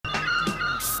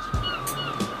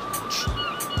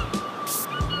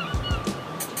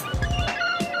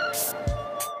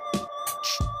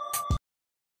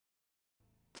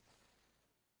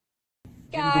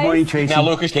Good morning, Tracy. Now,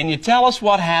 Lucas, can you tell us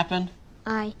what happened?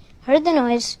 I heard the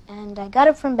noise, and I got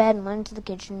up from bed and went into the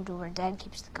kitchen to where Dad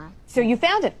keeps the gun. So you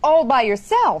found it all by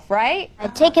yourself, right? I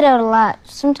take it out a lot.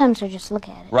 Sometimes I just look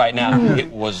at it. Right, now,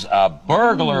 it was a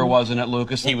burglar, wasn't it,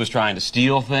 Lucas? He was trying to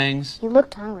steal things. He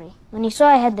looked hungry. When he saw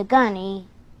I had the gun, he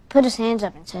put his hands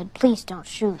up and said, "Please don't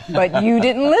shoot." But you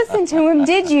didn't listen to him,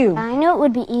 did you? I knew it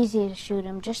would be easy to shoot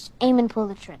him. Just aim and pull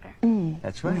the trigger.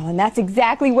 That's right. Well, and that's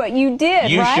exactly what you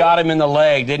did, You right? shot him in the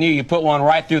leg, didn't you? You put one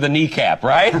right through the kneecap,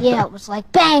 right? Yeah, it was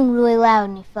like bang really loud,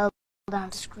 and he fell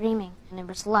down screaming, and there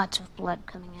was lots of blood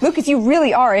coming out. Lucas, you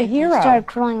really are a hero. He started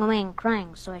crawling away and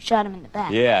crying, so I shot him in the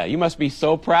back. Yeah, you must be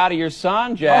so proud of your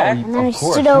son, Jack. And then I Of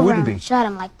course, stood who over wouldn't him be? and shot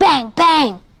him like bang,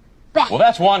 bang, bang. Well,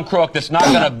 that's one crook that's not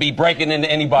going to be breaking into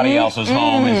anybody else's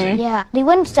home, is he? Yeah, but he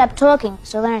wouldn't stop talking,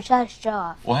 so then I shot his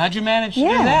jaw off. Well, how'd you manage to do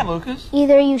Yeah. that, Lucas?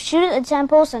 Either you shoot at the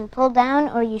temples and pull down,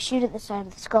 or you shoot at the side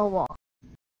of the skull wall.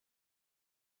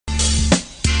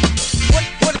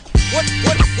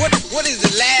 What is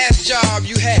the last job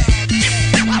you had?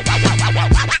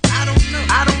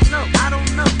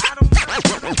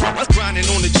 I was grinding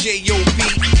on the J.O.B.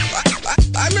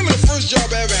 I remember the first job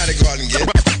I ever had to go out and get.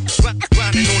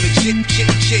 Grinding on the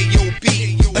J.O.B.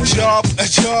 A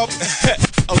job,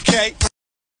 okay.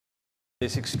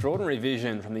 This extraordinary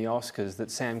vision from the Oscars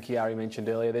that Sam Chiari mentioned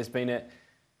earlier, there's been a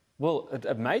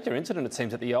major incident, it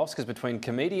seems, at the Oscars between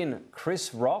comedian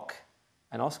Chris Rock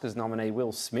and Oscars nominee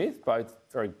Will Smith, both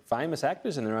very famous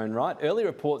actors in their own right. Early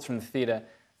reports from the theatre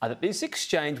are that this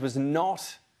exchange was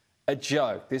not a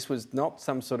joke. This was not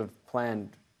some sort of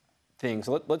planned thing.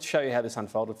 So let's show you how this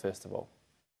unfolded, first of all.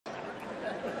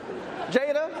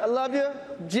 Jada, I love you.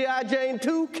 G.I. Jane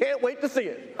 2, can't wait to see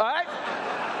it. All right?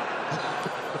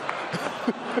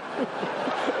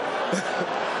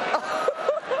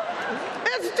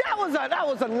 That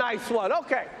was a nice one.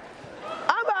 Okay.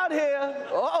 I'm out here.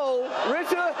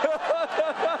 Richard.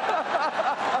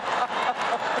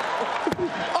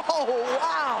 Oh,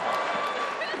 wow.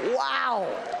 Wow.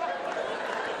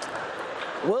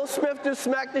 Will Smith just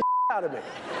smacked the out of me.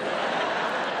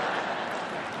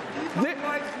 Keep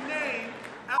my wife's name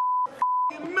out of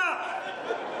your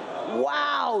mouth.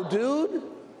 Wow, dude.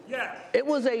 Yes. It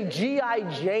was a G.I.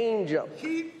 Jane joke.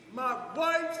 Keep my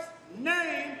wife's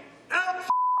name out of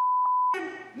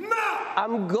your mouth.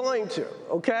 I'm going to,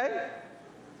 okay?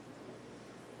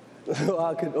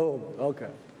 Okay.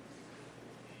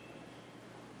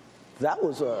 That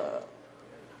was a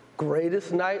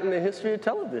greatest night in the history of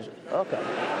television. Okay.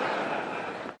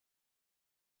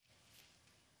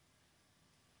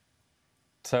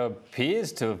 So it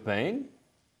appears to have been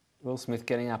Will Smith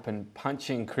getting up and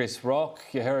punching Chris Rock.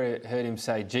 You heard him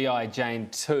say G.I. Jane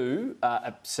 2,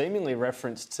 a seemingly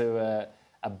reference to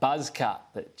a buzz cut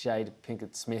that Jada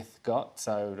Pinkett Smith got,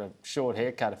 so a short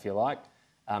haircut if you like.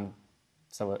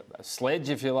 So a sledge,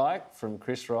 if you like, from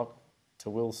Chris Rock to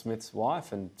Will Smith's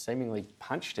wife, and seemingly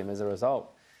punched him as a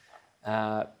result.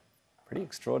 Pretty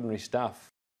extraordinary stuff.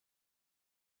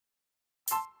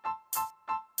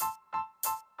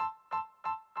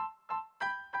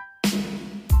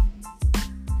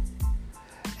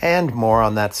 And more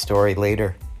on that story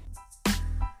later.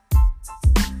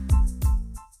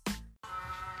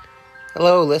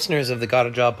 Hello, listeners of the Got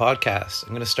a Job podcast. I'm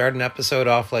going to start an episode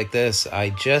off like this.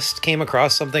 I just came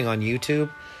across something on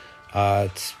YouTube.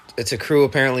 It's a crew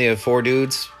apparently of 4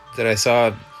 dudes that I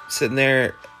saw sitting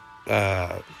there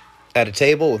at a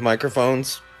table with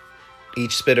microphones.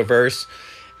 Each spit a verse.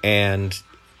 And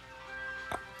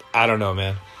I don't know,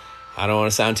 man. I don't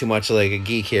want to sound too much like a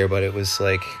geek here, but it was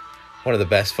like one of the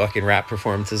best fucking rap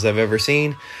performances I've ever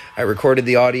seen. I recorded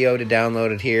the audio to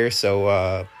download it here,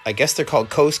 so I guess they're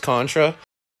called Coast Contra.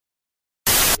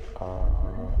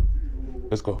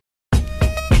 Let's go.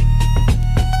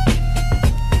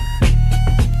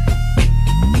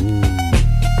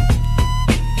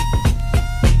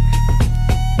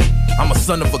 I'm a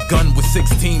son of a gun with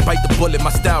 16, bite the bullet,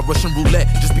 my style Russian roulette,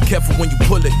 just be careful when you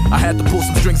pull it. I had to pull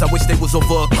some strings, I wish they was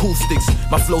over acoustics.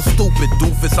 My flow stupid,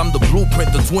 doofus, I'm the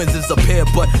blueprint, the twins is a pair,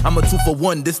 but I'm a 2 for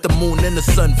 1. This the moon and the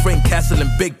sun, Frank Castle and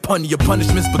Big Pun, your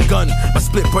punishment's begun. My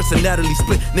split personality,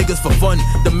 split niggas for fun.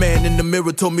 The man in the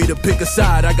mirror told me to pick a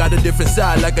side, I got a different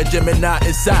side, like a Gemini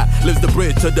inside, lives the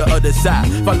bridge to the other side.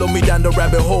 Follow me down the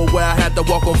rabbit hole where I had to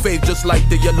walk on faith, just like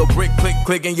the yellow brick, click,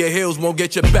 click, and your heels won't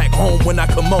get you back home when I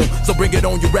come on. So bring bring it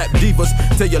on you rap divas.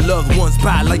 Tell your loved ones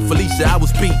bye like Felicia. I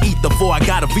was being eat before I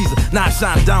got a visa. Now I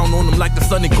shine down on them like the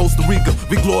sun in Costa Rica.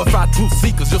 We glorify truth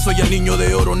seekers. Yo soy el niño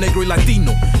de oro, negro y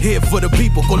latino. Here for the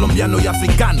people, colombiano y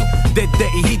africano. Desde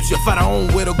Egipcio,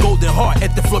 faraón with a golden heart.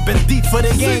 At the floor bendito. For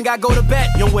the gang, I go to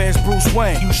bat. Yo, where's Bruce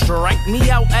Wayne? You strike me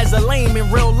out as a lame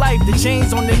in real life. The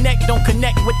chains on the neck don't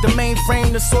connect with the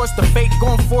mainframe. The source, the fake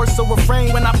gon' force a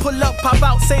refrain. When I pull up, pop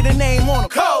out, say the name on them.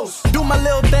 Coast. Do my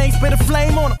little thing, spit a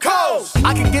flame on them. Coast.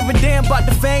 I can give a damn about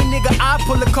the fame, nigga. I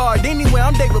pull a card anywhere.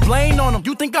 I'm David Blaine on them.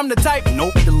 You think I'm the type?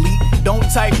 Nope, delete. Don't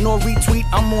type nor retweet.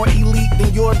 I'm more elite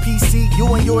than your PC.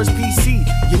 You and yours PC.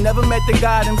 You never met the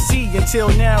God MC. Until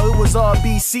now, it was all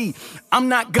BC. I'm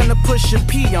not gonna push a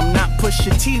P, I'm not push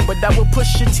a T, but I will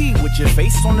push a T with your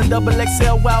face on the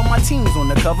XXL while my team's on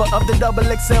the cover of the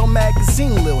XXL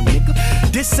magazine, little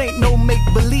nigga. This ain't no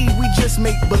make-believe, we just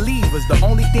make believers. The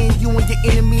only thing you and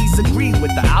your enemies agree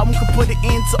with. The album could put an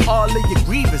end to all of your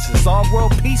grievances. All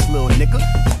world peace, little nigga.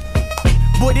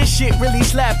 Boy, this shit really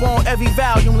slap on every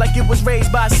volume like it was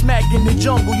raised by a smack in the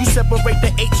jungle. You separate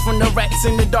the apes from the rats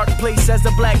in the dark place. As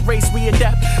a black race, we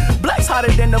adapt. Black's hotter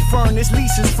than the furnace.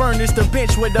 Lisa's furnace, the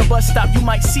bench where the bus stop. You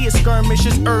might see a skirmish.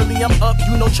 It's early, I'm up.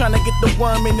 You know, trying to get the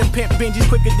worm in the pimp binges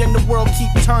quicker than the world keep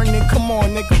turning. Come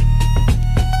on, nigga.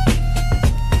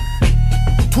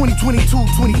 2022,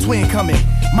 2020 coming.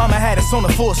 Mama had us on a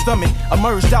full stomach.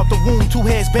 Emerged out the womb, two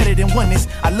heads better than oneness.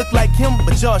 I look like him,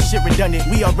 but y'all shit redundant.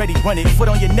 We already run it. Foot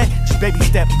on your neck, just baby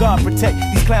step. God protect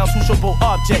these clowns who show both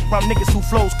object. Round niggas who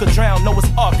flows could drown, know it's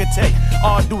architect.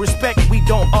 All due respect, we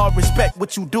don't all respect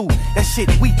what you do. That shit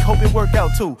weak, hope it work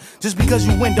out too. Just because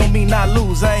you win don't mean I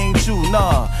lose. I ain't you,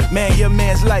 nah. Man, your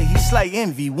man's light, he slight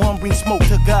envy. One bring smoke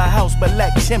to God house, but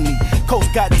lack chimney.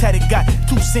 Coast got tatted, got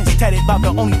 2 cents tatted. About the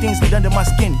only things that under my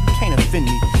skin. You can't offend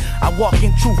me. I walk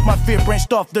in truth, my fear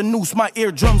branched off the noose. My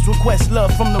eardrums request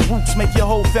love from the roots. Make your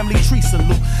whole family tree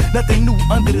salute. Nothing new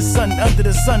under the sun of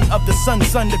the sun.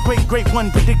 The great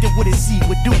one predicted what his seed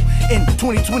would do. In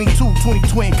 2022,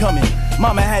 2020 coming.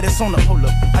 Mama had us on the hold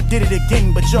up. I did it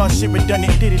again, but y'all shit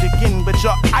redundant. Did it again, but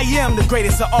y'all. I am the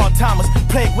greatest of all timers.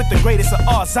 Plagued with the greatest of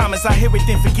Alzheimer's. I hear it,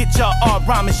 then forget y'all all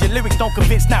rhymers. Your lyrics don't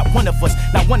convince not one of us.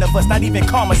 Not one of us, not even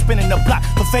karma. Spinning the block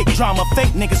for fake drama.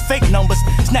 Fake niggas, fake numbers.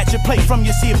 Snatch your plate from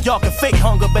you, see if y'all can fake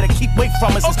hunger. Better keep away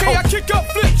from us. Okay, I kick up,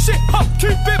 flip shit, hop,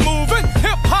 keep it moving.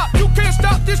 Hip hop, you can't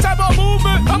stop this type of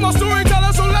movement. I'm a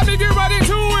storyteller, so let me get right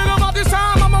into it. About this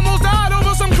time, I'm almost died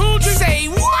over some coochie. Say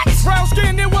what? Brown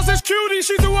skin, it was this cutie.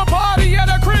 She threw a party at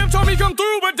her crib, told me come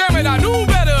through, but damn it, I knew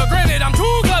better. Granted, I'm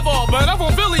too clever, but I'm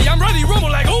from Philly, I'm ready, rumble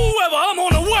like whoever. I'm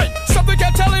on the way. Something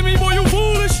kept telling me, boy, you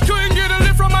foolish. Couldn't get a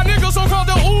lift from my nigga, so called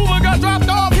the Uber. Got dropped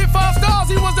off, hit 5 stars.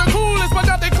 He was the coolest, but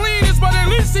not the cleanest. But at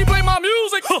least he played my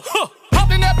music.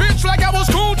 Hopped in that bitch like I was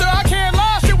Kunta. I can't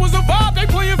lie, shit was a vibe. They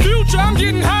playing Future. I'm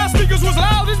getting high, speakers was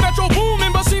loud. This metro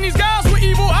booming, but seen these guys with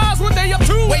evil eyes. What they up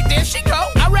to? Wait, there she go.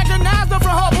 I recognized her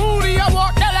from her booty. I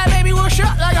walked out like, baby, what's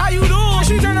up? Like, how you doing?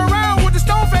 She turned around with the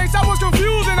stone face. I was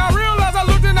confused and I realized I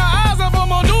looked in the eyes of a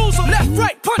Medusa. Left,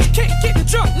 right, punch, kick, getting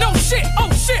jumped. No shit,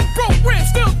 oh shit. Broke ribs,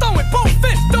 still throwing both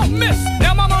fists. Don't miss.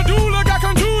 Now my medulla got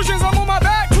contusions. I'm on my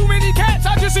back. Too many cats.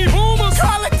 I just see boomers.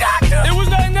 Call a doctor. There was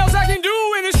nothing else I can do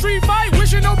in this street fight.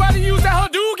 Wishing nobody used that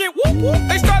Hadouken. Whoop, whoop.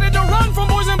 They started to run from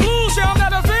boys in blue. Yeah, I'm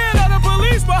not a fan of the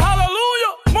police, but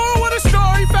hallelujah. Moral of the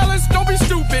story, fellas, don't be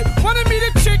stupid. Wanted me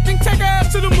to chick and take her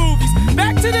ass to the movies.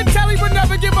 Back to the telly, but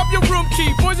never give up your room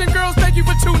key. Boys and girls, thank you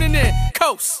for tuning in.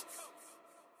 Coast.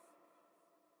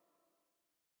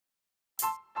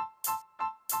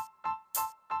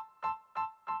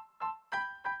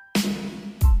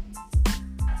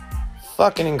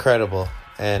 Fucking incredible.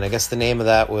 And I guess the name of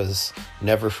that was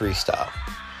Never Freestyle.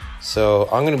 So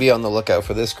I'm going to be on the lookout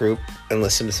for this group and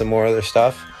listen to some more of their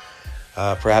stuff.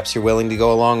 Perhaps you're willing to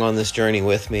go along on this journey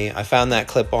with me. I found that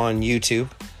clip on YouTube.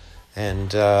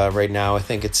 And right now I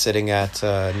think it's sitting at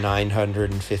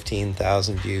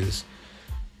 915,000 views.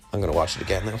 I'm going to watch it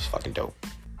again. That was fucking dope.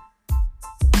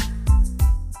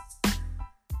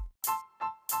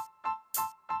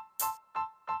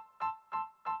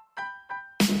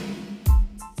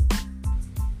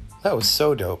 That was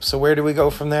so dope. So where do we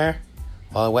go from there?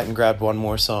 Well, I went and grabbed one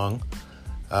more song.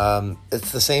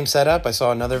 It's the same setup. I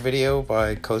saw another video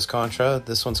by Coast Contra.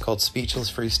 This one's called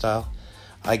Speechless Freestyle.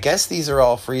 I guess these are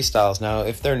all freestyles. Now,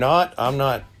 if they're not, I'm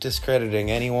not discrediting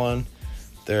anyone.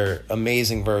 They're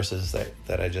amazing verses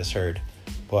that I just heard.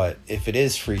 But if it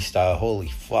is freestyle, holy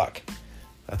fuck.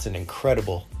 That's an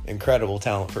incredible, incredible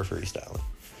talent for freestyling.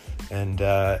 And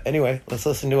anyway, let's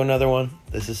listen to another one.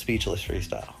 This is Speechless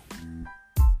Freestyle.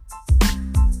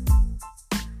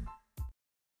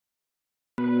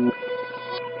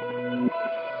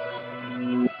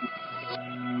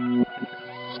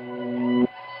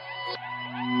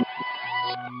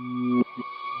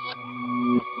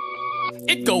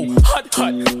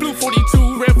 Hut, blue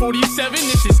 42, red 47,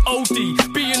 this is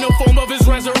OD. Be in the form of his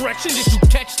resurrection, did you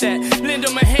catch that? Lend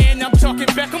him a hand, I'm talking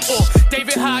Beckham or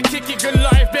David High, kick it,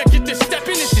 Goliath, back get this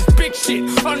stepping, this is big shit.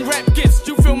 Unwrapped gifts,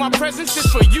 you feel my presence,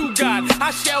 it's for you, God.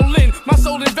 I shall lend my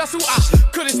soul and vessel, I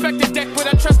could expect the deck, but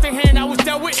I trust the hand I was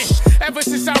dealt with it. Ever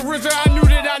since I risen, I knew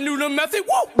that I knew the method,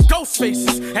 whoa, ghost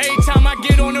faces. Every time I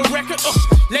get on the record,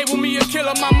 label me a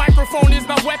killer, my microphone is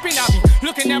my weapon. I be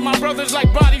looking at my brothers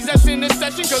like bodies that's in the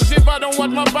session, cause if I don't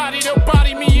watch my body, they'll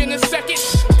body me in a second.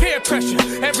 Peer pressure,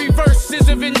 every verse is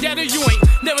a vendetta. You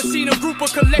ain't never seen a group or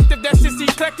collective that's this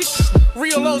eclectic.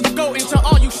 Real O's to go into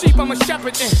all you sheep, I'm a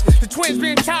shepherd. The twins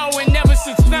been towering ever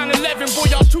since 9/11. Boy,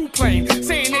 y'all too plain.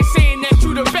 Saying that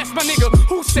you the best, my nigga.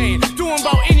 Who's saying? Doing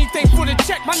about anything for the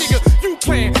check, my nigga. You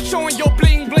playing, showing your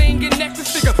bling bling and next to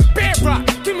sticker. Bear rock,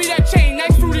 give me that chain,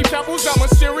 nice fruity pebbles. I'm a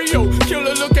cereal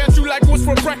killer. Look at you like what's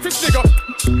for breakfast, nigga.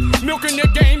 Milking the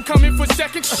game, coming for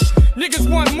seconds. Niggas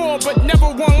want more, but never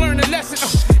want to learn a lesson.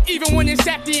 Even when it's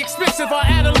at the expense of our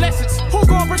adolescence. Who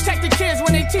gon' protect the kids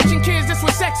when they teaching kids this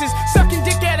was sexist? Sucking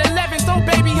dick at 11, throw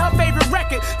baby her favorite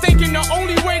record. Thinking the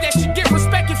only way that she get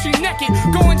respect if she naked.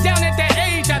 Going down at that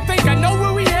age, I think I know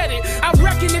where we headed. I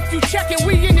reckon if you checkin',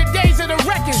 we in the days of the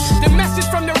reckon. The message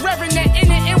from the reverend that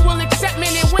in it and will accept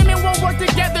men and women won't work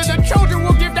together. The children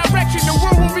will give direction. The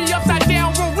world will be upside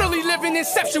down. We'll really live in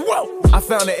inception. Whoa! I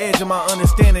found the edge of my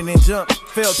understanding and jumped.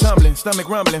 Fell tumbling, stomach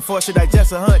rumbling, forced to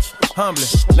digest a hunch. Humbling.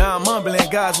 Now I'm mumbling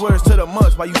God's words to the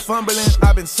months. While you fumbling,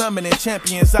 I've been summoning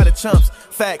champions out of chumps.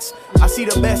 Facts. I see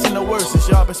the best and the worst. It's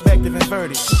your perspective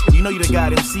inverted. You know you the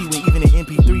God MC when even the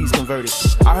MP3's converted.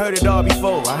 I heard it all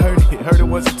before. I heard it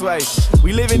once or twice.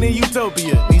 We living in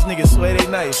utopia. These niggas swear they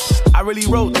nice. I really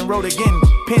wrote and wrote again.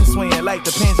 Pen swaying like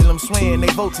the pendulum swaying. They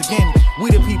votes again.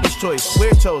 We the people's choice.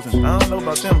 We're chosen. I don't know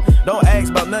about them. Don't ask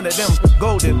about none of them.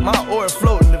 Golden, my aura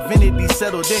floating. Divinity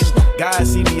settled in. God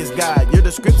see me as God. Your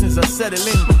descriptions are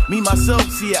settling. Me myself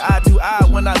see it eye to eye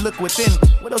when I look within.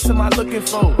 What else am I looking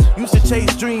for? Used to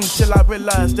chase dreams till I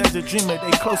realized as a dreamer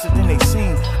they closer than they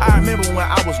seem. I remember when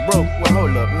I was broke. Well,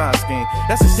 hold up, nah, scheme.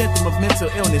 That's a symptom of mental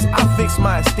illness. I fix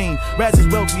my esteem. Raz is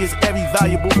wealthy as every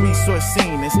valuable resource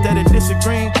seen. Instead of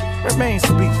disagreeing, remain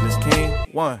speechless, king.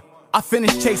 One. I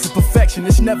finished chasing perfection,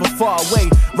 it's never far away.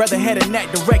 Rather head in that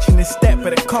direction than step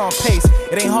at a calm pace.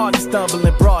 It ain't hard to stumble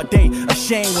in broad day. A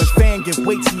shame when fan give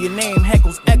weight to your name.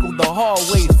 Heckles echo the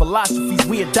hallways. Philosophies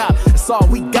we adopt, that's all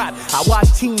we got. I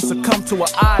watch teams succumb to an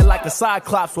eye like a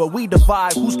cyclops. Where we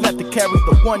divide, who's left to carry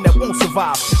the one that won't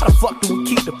survive? How the fuck do we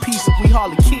keep the peace if we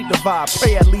hardly keep the vibe?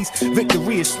 Pray at least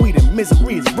victory is sweet and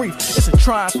misery is brief. It's a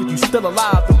triumph if you still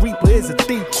alive. The reaper is a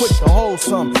thief, quick to hold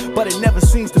some, but it never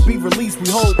seems to be released. We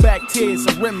hold back tears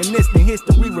and reminisce, then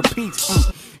history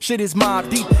repeats. Shit is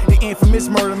Mobb Deep, the infamous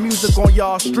murder music on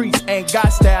y'all streets. Ain't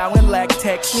got style and lack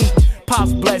technique.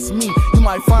 Pops bless me, you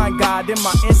might find God in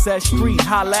my ancestry.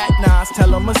 Holla at Nas,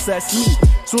 tell him assess me.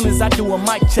 Soon as I do a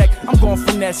mic check, I'm gon'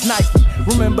 finesse Nike.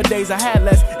 Remember days I had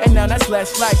less, and now that's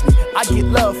less likely. I get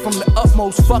love from the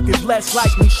utmost, fuck it, less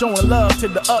like me. Showing love to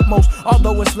the utmost,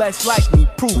 although it's less likely.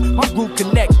 Proof, my group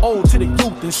connect old to the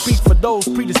youth and speak for those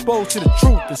predisposed to the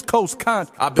truth. It's Coast Con.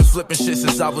 I've been flipping shit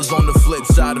since I was on the flip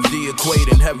side of the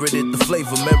equator. Inherited the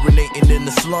flavor, marinating in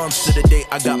the slums to the day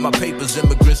I got my papers.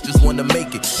 Immigrants just wanna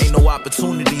make it. Ain't no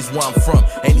opportunities where I'm from.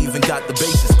 Ain't even got the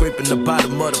basis, scraping the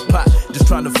bottom of the pot. Just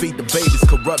trying to feed the babies.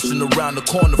 Corruption around the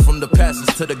corner from the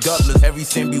pastors to the governors.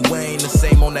 Everything be weighing the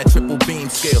same on that triple beam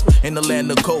scale. In the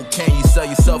land of cocaine, you sell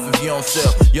yourself if you don't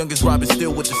sell. Youngest robbing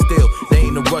still with the steel. They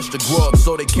ain't a rush to grow up,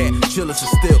 so they can't chill us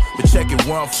still. But check it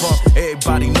where I'm from,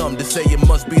 everybody numb. They say it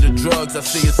must be the drugs. I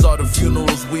see it's all the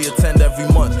funerals we attend every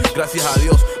month. Gracias a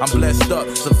Dios, I'm blessed up.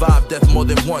 Survived death more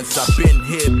than once. I've been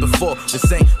here before. This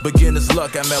ain't beginner's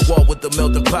luck. I'm at war with the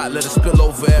melting pot. Let it spill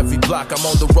over every block. I'm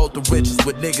on the road to riches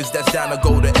with niggas that's down to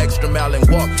go the extra mile and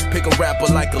walk. Pick a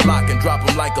rapper like a lock and drop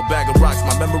him like a bag of rocks.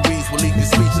 My memories will leave you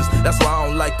speechless. That's why I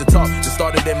don't like to talk. It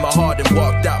started in my heart and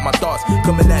walked out my thoughts.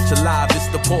 Coming at you live, it's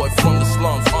the poet from the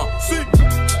slums. See?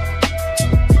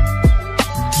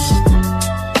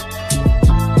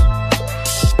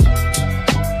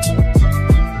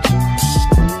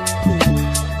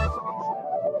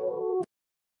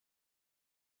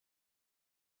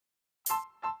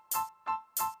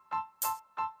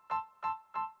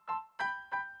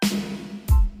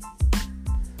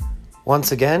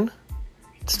 Once again,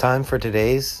 it's time for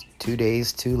today's 2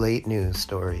 Days Too Late news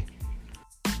story.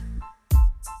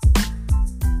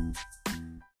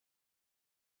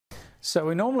 So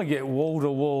we normally get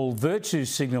wall-to-wall virtue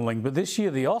signalling, but this year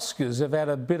the Oscars have had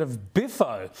a bit of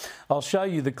biffo. I'll show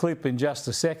you the clip in just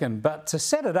a second, but to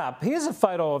set it up, here's a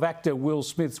photo of actor Will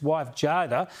Smith's wife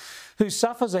Jada, who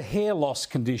suffers a hair loss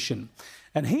condition.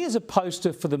 And here's a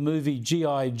poster for the movie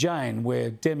G.I. Jane, where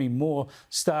Demi Moore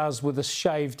stars with a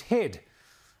shaved head.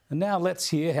 And now let's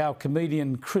hear how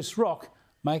comedian Chris Rock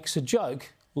makes a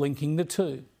joke linking the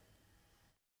two.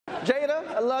 Jada,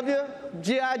 I love you.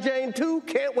 G.I. Jane 2,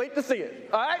 can't wait to see it.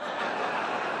 All right?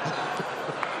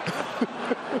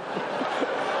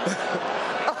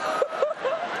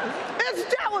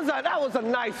 that was a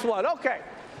nice one. Okay.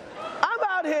 I'm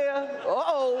out here.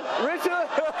 Uh-oh, Richard.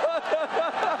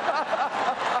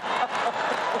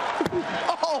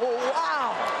 Oh,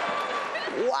 wow.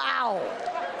 Wow.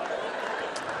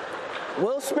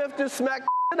 Will Smith just smacked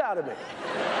the shit out of me.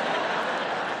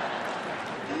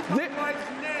 Keep my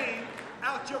wife's name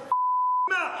out your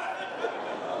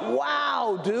mouth.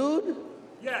 Wow, dude.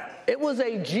 Yes. It was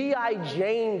a G.I.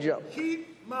 Jane joke.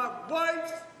 Keep my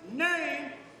wife's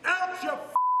name out your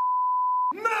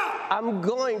mouth. I'm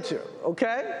going to,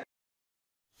 okay?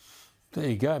 There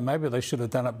you go. Maybe they should have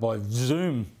done it by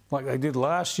Zoom like they did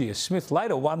last year. Smith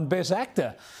later won Best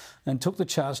Actor and took the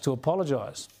chance to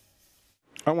apologise.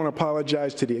 I want to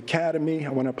apologise to the Academy. I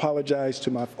want to apologise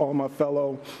to all my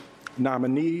fellow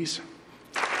nominees.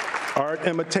 Art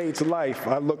imitates life.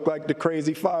 I look like the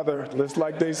crazy father, just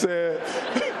like they said.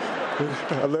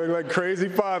 I look like crazy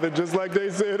father, just like they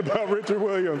said about Richard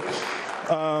Williams.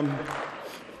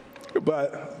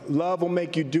 But love will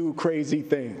make you do crazy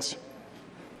things.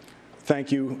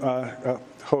 Thank you.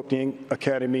 Hope the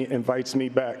Academy invites me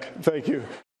back. Thank you.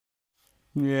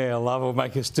 Yeah, love will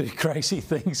make us do crazy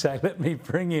things. So let me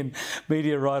bring in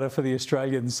media writer for The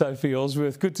Australian, Sophie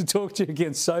Osworth. Good to talk to you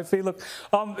again, Sophie. Look,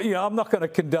 I'm not going to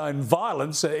condone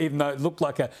violence, even though it looked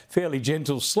like a fairly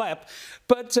gentle slap.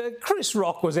 But Chris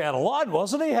Rock was out of line,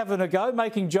 wasn't he, having a go,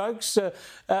 making jokes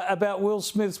about Will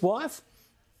Smith's wife?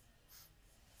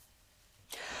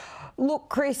 Look,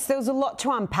 Chris, there was a lot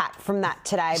to unpack from that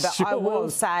today, but Sure I will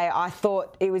was. say I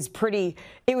thought it was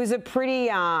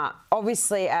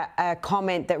obviously a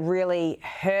comment that really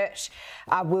hurt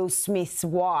Will Smith's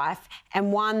wife,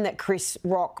 and one that Chris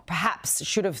Rock perhaps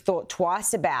should have thought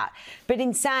twice about. But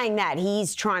in saying that, he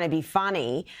is trying to be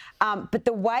funny. But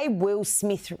the way Will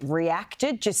Smith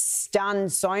reacted just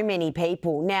stunned so many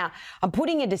people. Now, I'm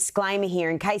putting a disclaimer here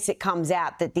in case it comes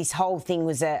out that this whole thing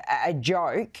was a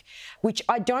joke, which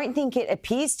I don't think it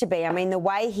appears to be. I mean, the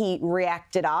way he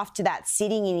reacted after that,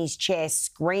 sitting in his chair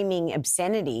screaming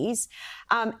obscenities,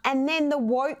 and then the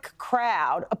woke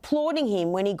crowd applauding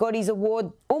him when he got his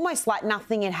award almost like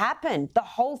nothing had happened. The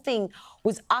whole thing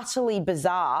was utterly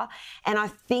bizarre, and I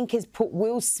think has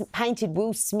painted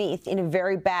Will Smith in a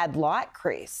very bad light,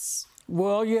 Chris.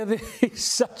 Well, yeah, he's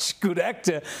such a good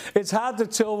actor. It's hard to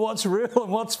tell what's real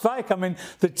and what's fake. I mean,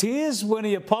 the tears when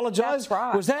he apologised,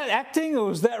 right. Was that acting or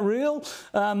was that real?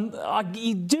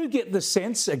 You do get the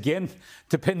sense, again,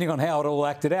 depending on how it all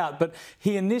acted out, but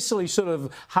he initially sort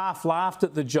of half laughed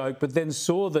at the joke, but then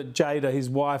saw that Jada, his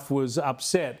wife, was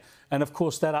upset. And, of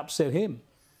course, that upset him.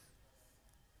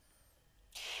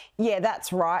 Yeah,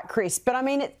 that's right, Chris. But I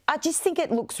mean, I just think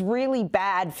it looks really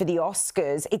bad for the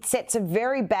Oscars. It sets a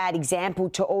very bad example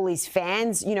to all his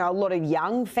fans, you know, a lot of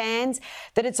young fans,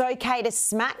 that it's okay to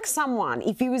smack someone.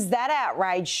 If he was that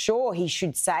outraged, sure, he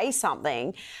should say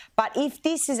something. But if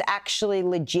this is actually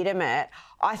legitimate,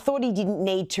 I thought he didn't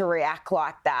need to react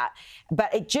like that.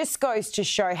 But it just goes to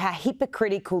show how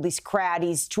hypocritical this crowd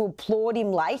is to applaud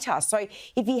him later. So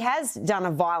if he has done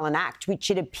a violent act,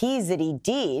 which it appears that he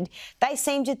did, they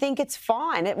seem to think it's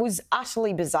fine. It was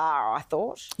utterly bizarre, I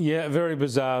thought. Yeah, very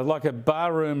bizarre. Like a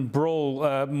barroom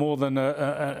brawl more than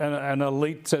an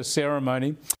elite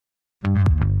ceremony.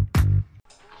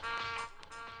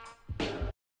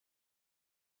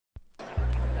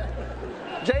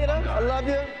 Jada, I love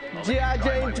you. G.I.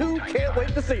 Jane 2, can't wait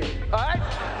to see it. All right?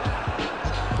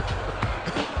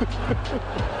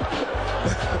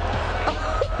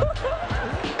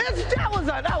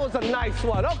 that was a nice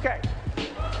one. Okay.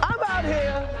 I'm out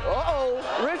here. Uh-oh,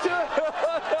 Richard.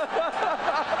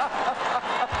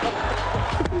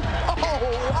 Oh,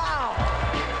 wow.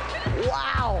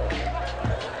 Wow.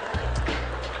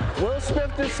 Will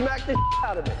Smith just smacked the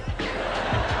out of me.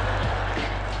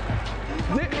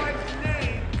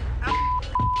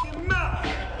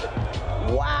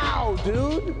 Wow,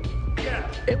 dude. Yeah.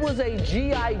 It was a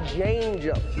G.I. Jane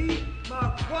joke. Keep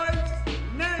my wife's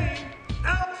name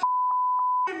out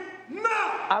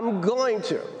mouth. I'm going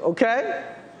to, okay?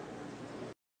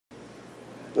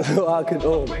 Okay.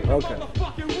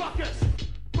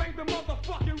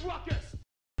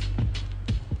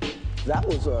 That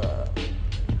was a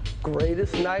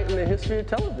greatest night in the history of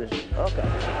television. Okay.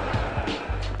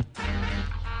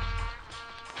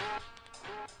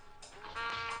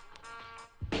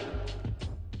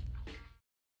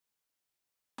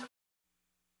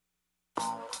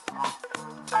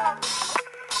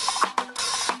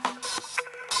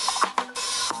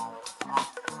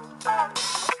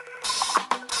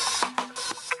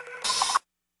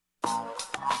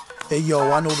 Hey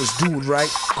yo, I know this dude, right?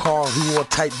 Carl, he wore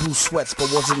tight blue sweats but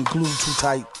wasn't glued too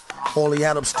tight. All he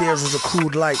had upstairs was a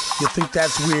crude light. You think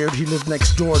that's weird? He lived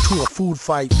next door to a food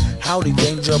fight. Howdy,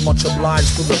 danger, much obliged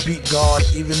for the beat guard.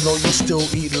 Even though you still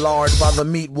eat lard by the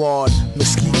meat ward.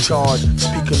 Mesquite charred,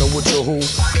 speaking of which or who.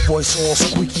 Voice all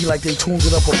squeaky like they tuned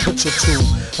it up a pitch or two.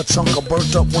 A chunk of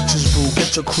burnt up witch's brew,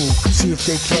 get your crew. See if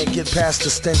they can't get past the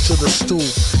stench of the stew.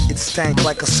 It stank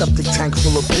like a septic tank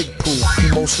full of pig poo. He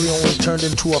mostly only turned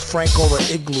into a Frank or an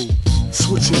igloo.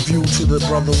 Switch your view to the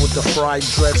brother with the fried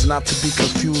dreads, not to be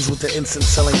confused with the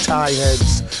incense-selling tie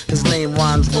heads. His name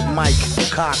rhymes with Mike,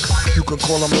 Cock. You could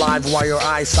call him live wire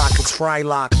eye sockets,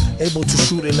 Frylock. Able to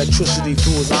shoot electricity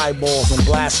through his eyeballs and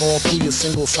blast all through your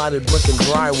single-sided brick and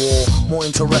drywall. More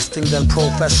interesting than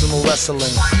professional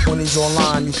wrestling. When he's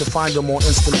online, you can find him on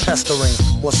instant pestering.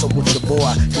 What's up with your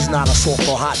boy? He's not a soft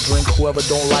or hot drink. Whoever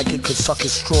don't like it could suck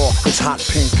his straw. It's hot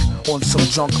pink. On some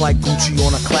junk like Gucci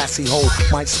on a classy hoe.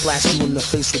 Might splash you in the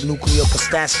face with nuclear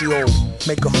pistachio.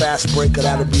 Make a fast breaker,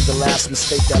 that'll be the last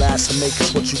mistake that ass to make.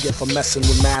 Is what you get for messing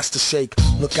with Master Shake.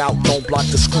 Look out, don't block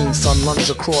the screen, son, lunge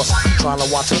across. Trying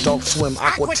to watch Adult Swim,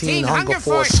 Aqua Teen, Hunger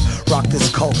Force. Rock this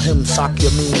cult hymn, sock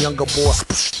your mean younger boss.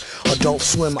 Psh, Adult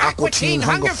Swim, Aqua Teen,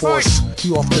 Hunger Force.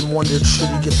 He often wondered, should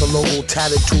he get the logo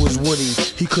tatted to his Woody?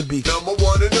 He could be number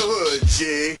one in the hood,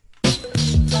 G.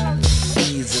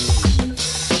 Easily.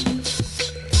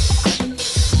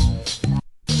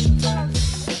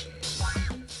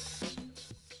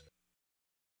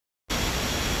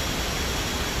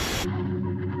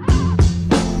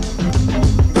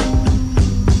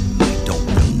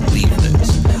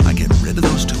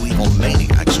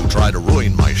 To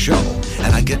ruin my show,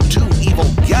 and I get 2 evil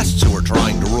guests who are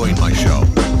trying to ruin my show.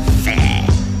 Fair.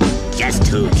 Just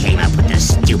who came up with the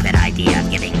stupid idea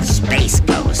of giving Space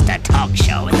Ghost a talk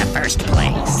show in the first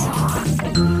place?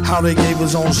 How they gave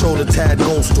his own show to Tad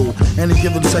Ghostal. Any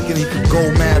given second he could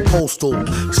go mad postal.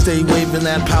 Stay waving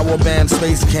that power band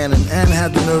space cannon. And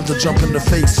had the nerve to jump in the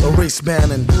face, erase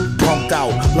Bannon. Pumped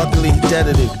out, luckily he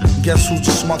deaded it. Guess who's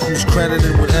the schmuck who's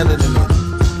credited with editing it?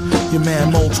 Your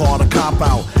man Moltar, the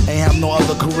cop-out, ain't have no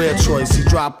other career choice, he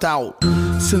dropped out.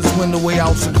 Since when the way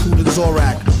outs included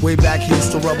Zorak? Way back he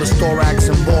used to rub his thorax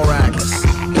and borax.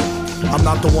 I'm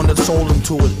not the one that sold him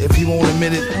to it. If he won't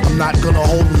admit it, I'm not gonna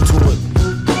hold him to it.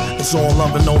 It's all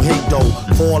love and no hate though.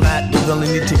 For all that, the villain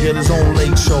need to get his own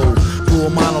late show. Do a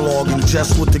monologue and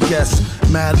jest with the guests.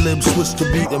 Mad Lib switch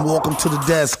the beat and walk him to the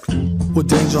desk. With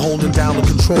Danger holding down the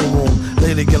control room.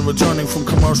 Late again returning from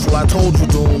commercial, I told you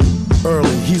Doom.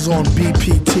 Early, he's on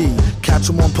BPT. Catch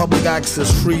him on public access,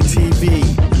 free TV.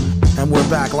 And we're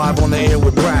back live on the air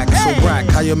with Brack. So Brack,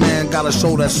 how your man got a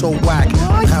show that's so whack?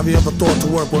 Have you ever thought to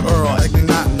work with Earl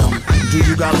Egnatinum? Do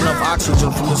you got enough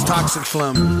oxygen from this toxic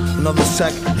phlegm? Another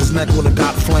sec, his neck would've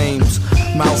got flames.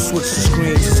 Mouse switched the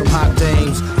screen to some hot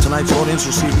dames. Tonight's audience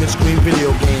received mid-screen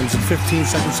video games and 15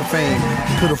 seconds of fame.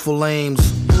 Pitiful lames.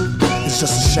 It's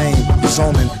just a shame.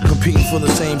 Zoning, competing for the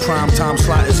same primetime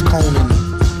slot as Conan.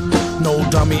 No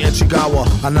dummy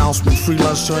Echigawa. Announcement, free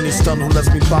lunch to any stunt who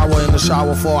lets me power in the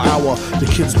shower for an hour.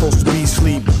 The kid's supposed to be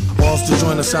asleep. Balls to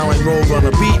join the Sound like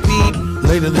Roadrunner. Beat, beat.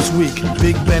 Later this week,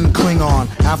 Big Ben Klingon.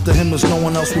 After him there's no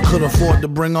one else we could afford to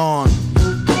bring on.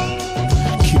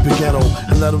 Keep it ghetto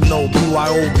and let them know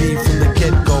BYOB from the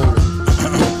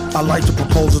get-go. I like to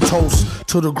propose a toast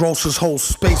to the grossest host,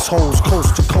 space hoes,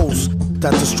 coast to coast.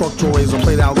 That destructor is a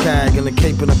played-out gag in a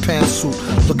cape and a pantsuit,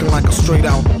 looking like a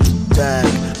straight-out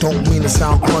dag. Don't mean to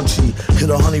sound crunchy. Hit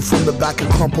a honey from the back and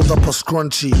crumpled up her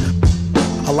scrunchie.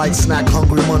 A light snack,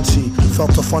 hungry munchie.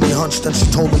 Felt a funny hunch, then she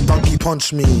told him donkey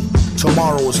punch me.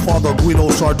 Tomorrow is Father Guido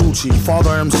Sarducci,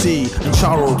 Father MC, and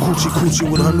Charo Coochie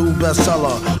Coochie with her new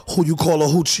bestseller, Who You Call a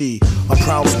Hoochie. A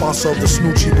proud sponsor of the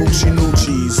Snoochie Boochie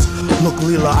Noochies. Look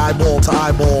Leela eyeball to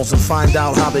eyeballs and find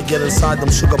out how they get inside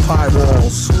them sugar pie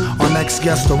walls. Our next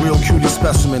guest, a real cutie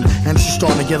specimen, and she's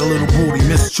starting to get a little booty,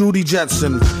 Miss Judy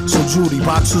Jetson. So Judy,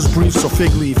 boxers, briefs, or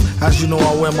fig leaf. As you know,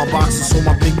 I wear my boxers, so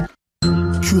my big...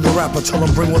 Cue the rapper, tell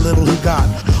him bring what little he got.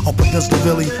 Up against the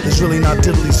Billy, it's really not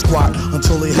diddly squat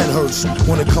until their head hurts.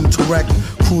 When it come to wreck,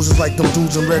 cruises like them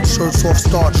dudes in red shirts off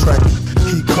Star Trek.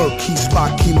 He Kirk, he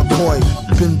Spock, he McCoy.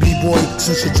 Been B-boy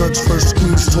since your judge first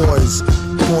squeezed toys.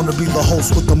 born to be the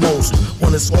host with the most.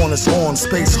 When it's on,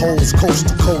 space holes coast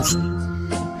to coast.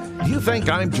 You think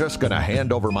I'm just gonna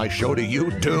hand over my show to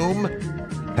you, Doom?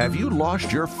 Have you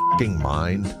lost your f***ing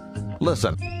mind?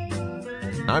 Listen,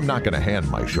 I'm not gonna hand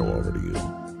my show over to you.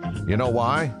 You know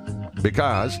why?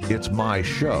 Because it's my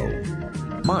show.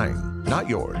 Mine, not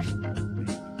yours.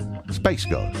 Space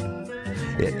Ghost.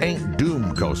 It ain't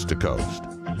Doom coast to coast.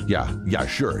 Yeah,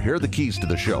 sure. Here are the keys to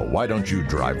the show. Why don't you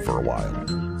drive for a while?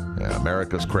 Yeah,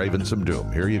 America's craving some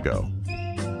Doom. Here you go.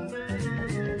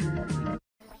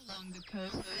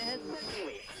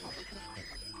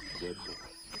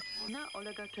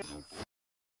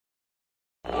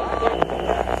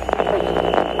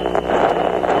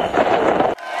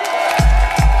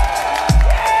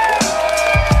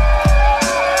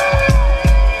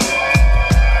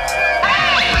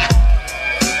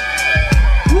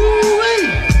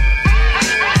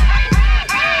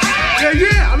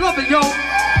 Yeah, I love it, yo.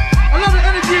 I love the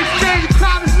energy exchange. The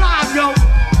crowd is live, yo.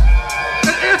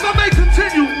 And if I may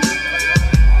continue,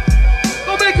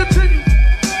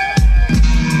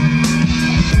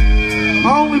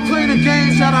 I only play the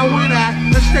games that I win at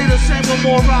and stay the same with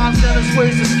more rhymes than its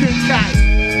ways to skin cats.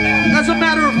 As a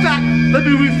matter of fact, let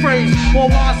me rephrase, more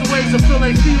wiser ways to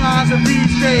fillet felines in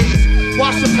these days.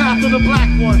 Watch the path of the black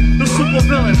one, the super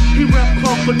villain. He rep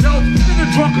club for dope in the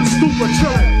drunken stupor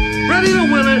chillin'. Ready to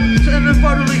win it, to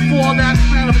inadvertently fall that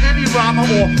plan of any rhymer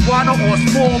or whiner or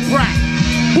small brat.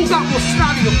 Who got more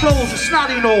snottier flows and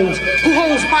snotty nose? Who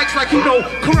holds mics like he know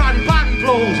karate body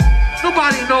blows?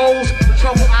 Nobody knows the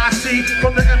trouble I see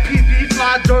from the MPV,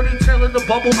 fly dirty, tailing the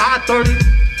bubble, I 30.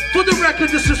 For the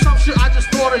record, this is some shit I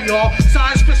just thought of, y'all.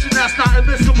 Science fiction that's not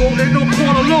admissible, ain't no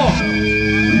court of law.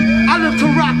 I live to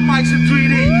rock mics in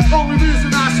 3D. Only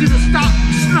reason I see the stop,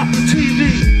 snuff the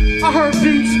TV. I heard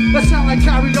beats that sound like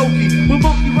karaoke, with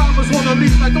monkey rhymers on the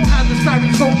leash like don't have this very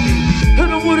trophy. Hit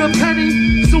them with a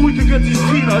penny so we could get these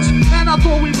peanuts. Man, I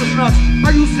thought we was nuts.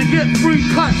 I used to get free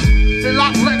cuts. They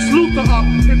locked Lex Luthor up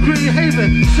in Green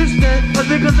Haven. Since then, a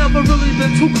nigga never really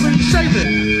been too clean shaven.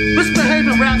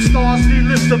 Misbehaving rap stars need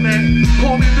lister man.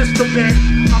 Call me Mr. Ben.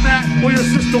 I'm at where your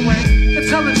sister went.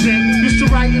 Intelligent, used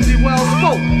to write and be well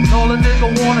spoke. All a nigga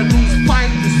wanna do is fight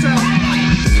and sell.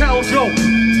 Tell joke.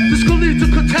 This could lead to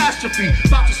catastrophe.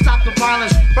 About to stop the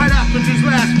violence right after these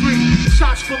last 3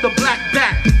 shots from the black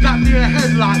bat. Got me a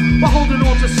headlock while holding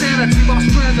on to sanity while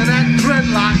strands of that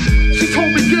dreadlock. She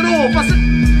told me get off. I said,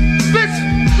 bitch,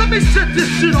 let me set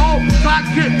this shit off. So I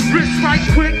get rich right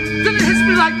quick. Then it hits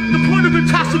me like the point of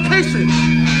intoxication.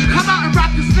 Come out and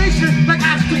rock this nation like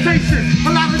aspiration.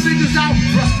 A lot of niggas out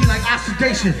rusty like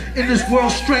oxidation. In this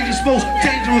world's strangest, most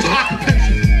dangerous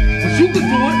occupation. But you can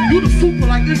do it, you the super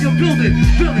like in your building.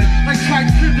 Feeling like trying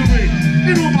kindering.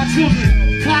 In all my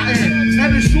children, plotting, and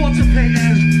it's sure to pay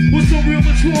ends. With some real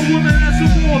mature women and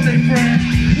some more they friends.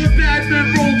 When bad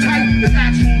men roll tight, it's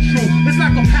actual truth. It's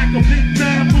like a pack of big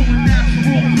bamboo with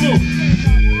natural glue.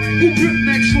 Who grip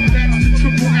next from X to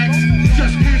triple X?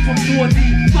 Just came from 4D,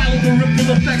 follow the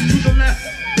ripple effects to the left.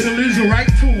 It'll lead you right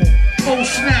to them. Oh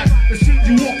snap, it seems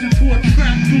you walked into a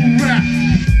trap through rap.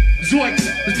 Zoinks,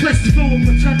 this place is filled with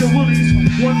pretender willies.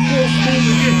 One false move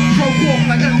and get broke off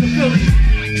like Esther Phillies.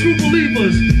 True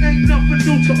believers ain't nothing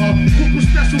new to us. Quick with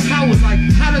special powers like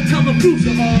how to tell the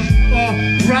future.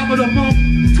 Robert a month,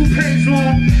 2 pages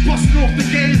long, busting off the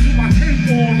games with my cape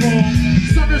on wrong.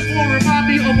 Son, this one remind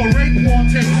me of a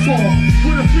Raekwon tape song.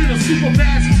 With a fleet of super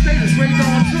bads and status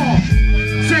radar song.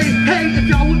 Say hey if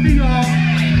y'all with me, y'all.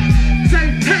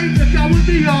 Say hey if y'all with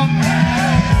me, y'all.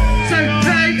 Say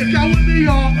hey if y'all with me,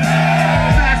 y'all.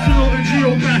 National and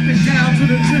geographic down to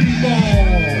the titty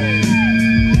ball.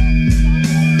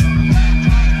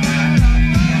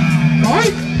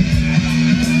 Alright?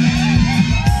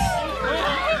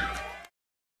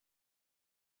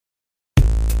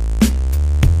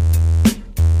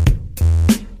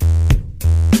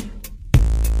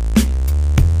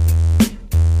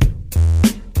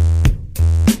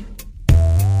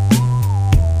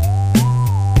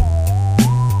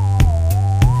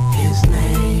 His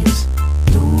name's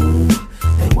Doom.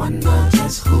 They wonder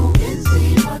just who is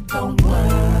he, but don't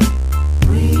worry.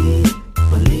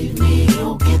 Believe me,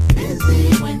 he'll get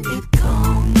busy when it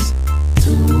comes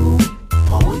to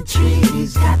poetry.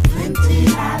 He's got plenty,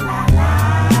 la la la.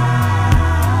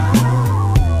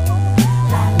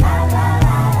 La la la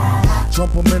la la.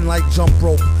 Jump 'em in like jump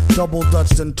rope. Double dutch,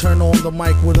 then turn on the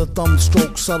mic with a thumb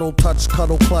stroke. Subtle touch,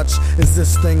 cuddle clutch. Is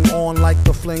this thing on like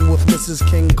the fling with Mrs.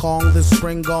 King Kong this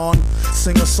spring gone?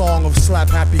 Sing a song of slap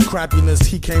happy crappiness.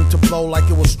 He came to blow like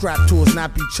it was strapped to his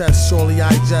nappy chest. Surely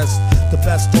I jest. The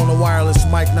best on a wireless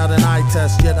mic, not an eye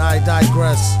test, yet I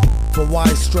digress. But why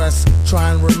stress?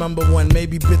 Try and remember when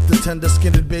maybe bit the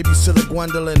tender-skinned babysitter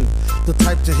Gwendolyn. The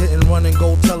type to hit and run and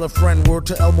go tell a friend. Word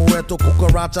to El Muerto,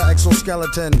 cucaracha,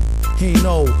 exoskeleton. He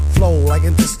know, flow like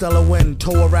interstellar wind.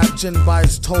 Toe a rap gin by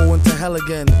his toe into hell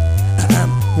again.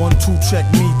 1, 2, check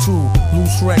me too.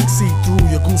 Loose wreck, see through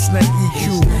your gooseneck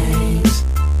EQ. Name's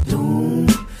Doom.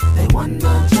 They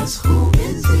wonder just who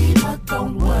is he, but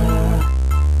don't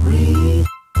worry.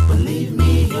 Believe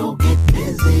me, he'll get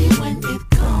busy when it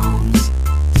comes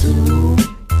to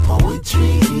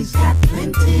poetry. He's got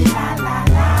plenty. La la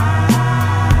la.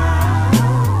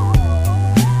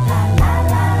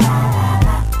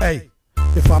 Hey,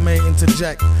 if I may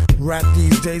interject, rap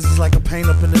these days is like a pain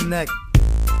up in the neck.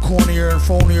 Cornier and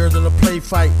phonier than a play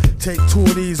fight. Take 2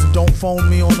 of these and don't phone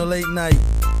me on the late night.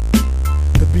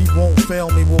 The beat won't fail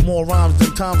me with more rhymes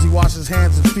than times he washes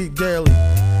hands and feet daily.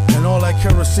 And all that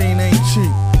kerosene ain't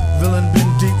cheap. Villain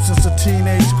been deep since a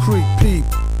teenage creep. Peep.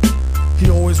 He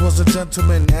always was a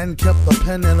gentleman and kept a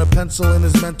pen and a pencil in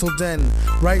his mental den.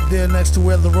 Right there next to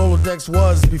where the Rolodex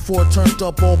was before it turned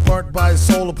up all burnt by his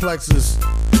solar plexus.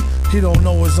 He don't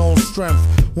know his own strength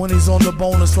when he's on the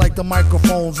bonus like the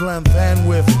microphone's length and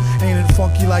width. Ain't it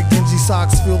funky like dingy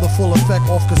socks? Feel the full effect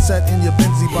off cassette in your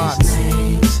Benzie box. His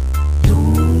name's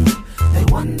Doom. They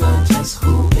wonder just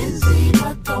who is he,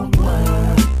 but don't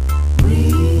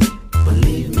worry.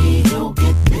 Believe me, he'll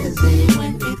get busy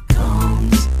when it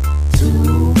comes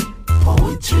to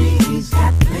poetry. He's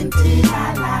got plenty.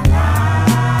 La la la.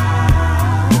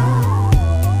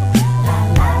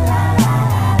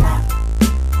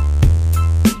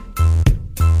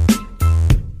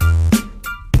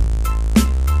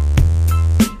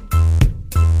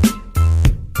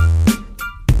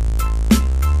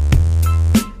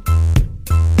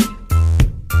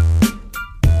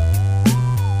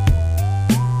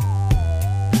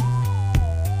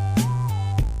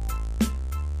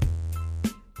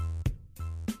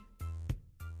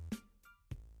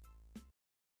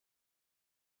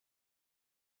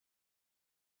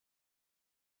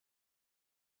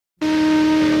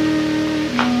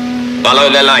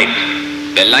 Follow the light.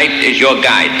 The light is your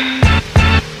guide.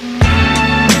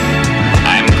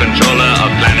 I'm controller of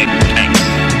Planet X.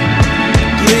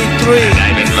 3-3. And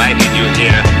I've invited you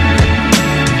here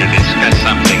to discuss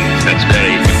something that's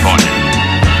very important.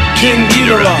 King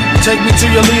Ghidorah, take me to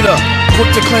your leader.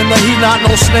 Quick to claim that he not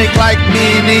no snake like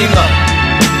me neither.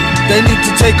 They need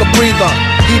to take a breather.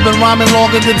 He been rhyming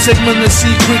longer than Sigmund the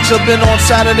Sea Creature. Been on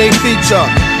Saturday feature.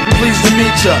 Pleased to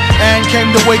meet ya, and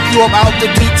came to wake you up out the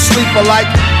deep sleeper like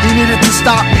he needed to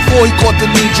stop before he caught the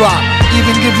knee drop.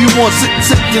 Even give you more sit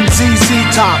than ZZ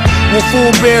Top. When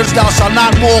full bears thou shalt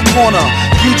not more corner.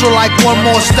 Ghidra like one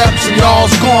more steps in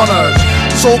y'all's corners.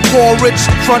 So-called rich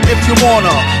front if you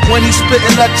wanna. When he spit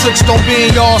electrics, don't be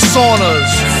in y'all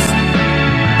saunas.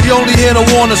 He only here to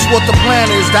warn us what the plan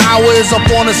is. The hour is up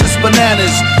on us, it's bananas.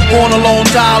 Born alone,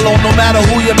 die alone, no matter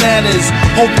who your man is.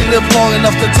 Hope he live long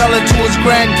enough to tell it to his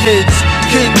grandkids.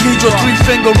 King Ghidra,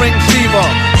 3-finger ring fever.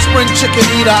 Spring chicken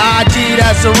eater, ID'd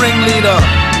as the ringleader.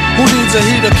 Who needs a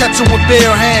heater? Catch him with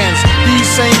bare hands. These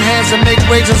same hands that make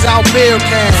razors out beer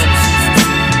cans.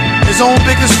 His own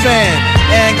biggest fan,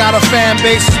 and got a fan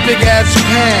base as big as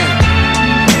Japan.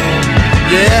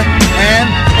 Yeah, and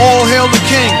all hail the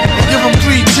king, and give him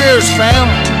 3 cheers, fam.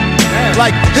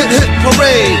 Like hit hit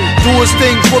parade, do his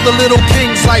thing for the little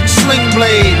kings like Sling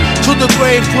Blade. To the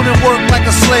grave, put in work like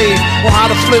a slave. On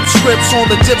how to flip scripts on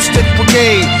the dipstick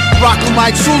brigade. Rock him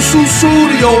like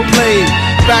Studio played.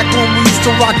 Back when we used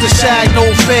to rock the shag, no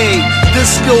fade.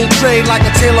 This skilled trade like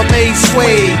a tailor-made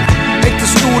suede. Make the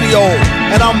studio,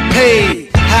 and I'm paid.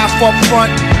 Half up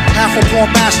front, half upon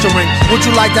mastering. Would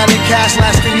you like that in cash?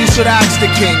 Last thing you should ask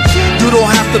the king. You don't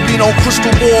have to be no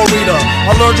crystal ball reader.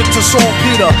 Allergic to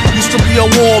saltpeter, used to be a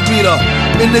wall beater.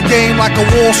 In the game like a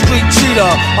Wall Street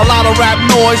cheater. A lot of rap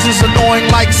noise is annoying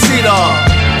like cedar.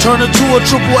 Turn into a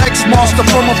triple X monster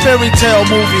from a fairy tale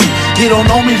movie. He don't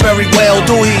know me very well,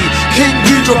 do he? King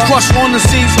Ghidra crushed on the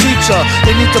scene's teacher.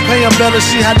 They need to pay him better,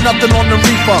 she had nothing on the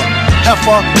reefer.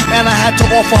 Heifer, and I had to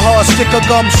offer her a stick of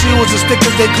gum. She was as thick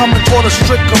as they come and taught a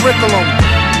strict curriculum,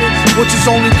 which is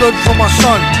only good for my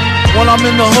son. When I'm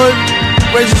in the hood,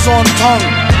 razors on tongue.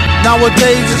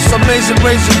 Nowadays it's amazing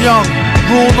raising young.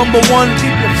 Rule number 1,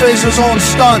 keep your phasers on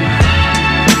stun.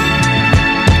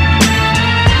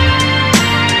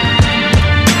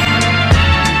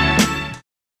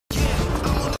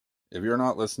 If you're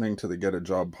not listening to the Get a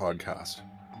Job podcast,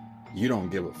 you don't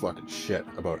give a fucking shit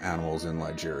about animals in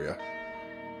Nigeria.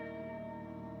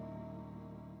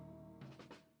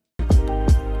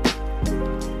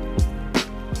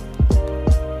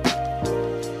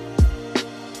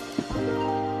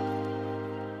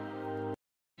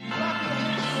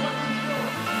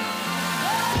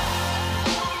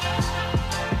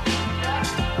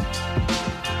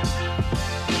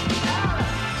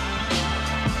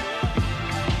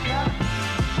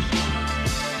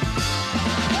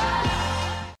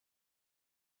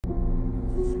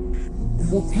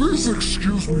 Well, please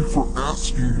excuse me for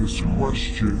asking this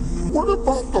question. What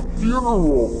about the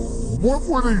funeral? What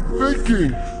were they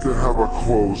thinking to have a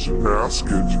closed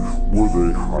casket? Were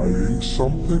they hiding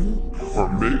something? Or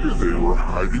maybe they were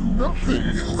hiding nothing.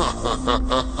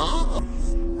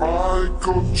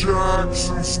 Michael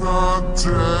Jackson's not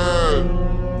dead.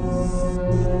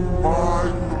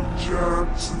 Michael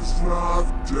Jackson's not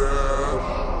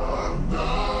dead.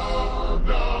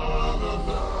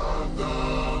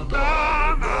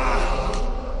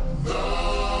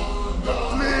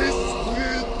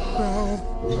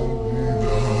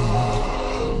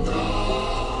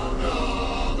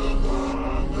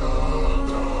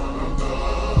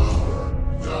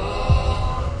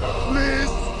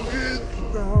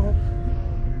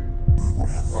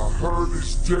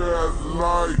 Dead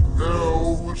like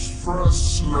Elvis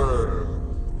Presley.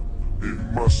 He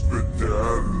must be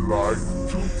dead like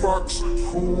Tupac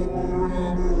Shakur.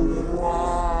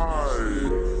 Why?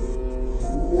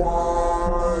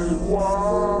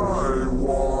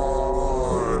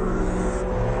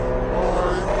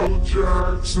 Michael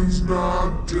Jackson's not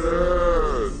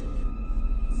dead.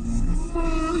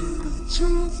 Michael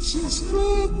Jackson's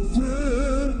not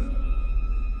dead.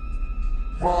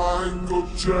 Michael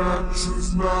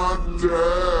Jackson's not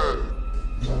dead.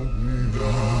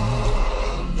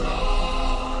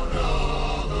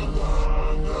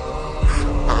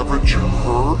 Haven't you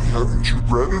heard? Haven't you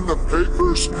read in the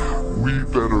papers? We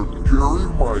better bury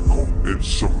Michael in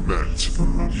cement.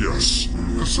 Yes,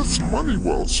 because it's money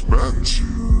well spent.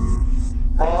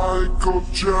 Michael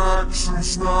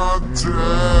Jackson's not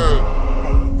dead.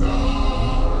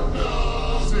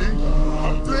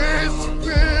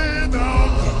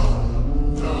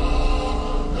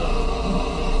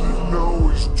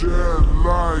 Dead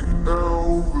like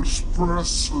Elvis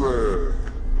Presley.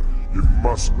 You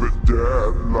must be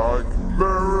dead like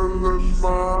Marilyn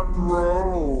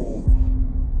Monroe.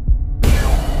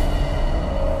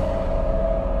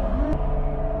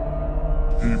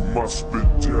 He must be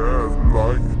dead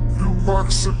like Tupac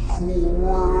Shakur.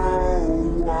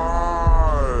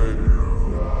 Why?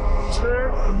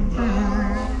 Take me,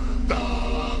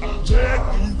 take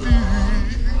me,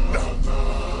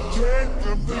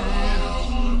 take me.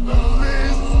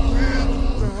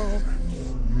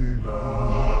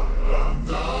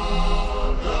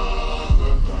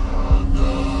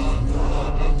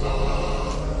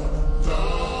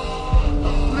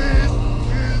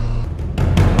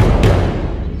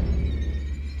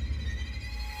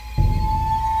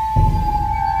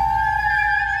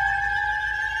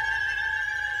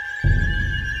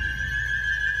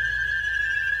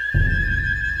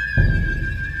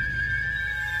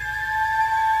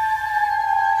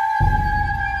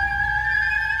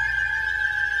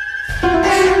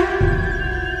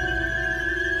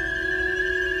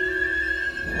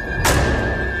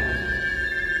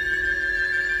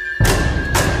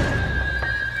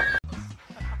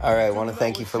 Alright, I want to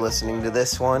thank you for listening to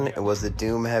this one. It was a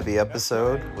doom-heavy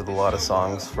episode with a lot of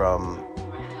songs from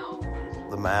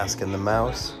The Mask and the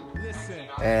Mouse.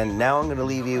 And now I'm going to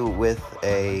leave you with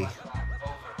a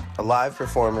live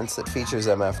performance that features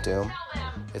MF Doom.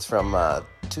 It's from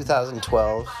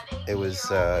 2012. It was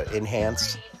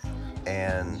enhanced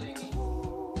and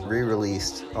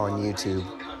re-released on YouTube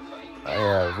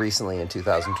recently in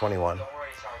 2021.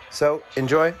 So,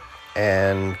 enjoy,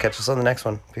 and catch us on the next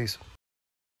one. Peace.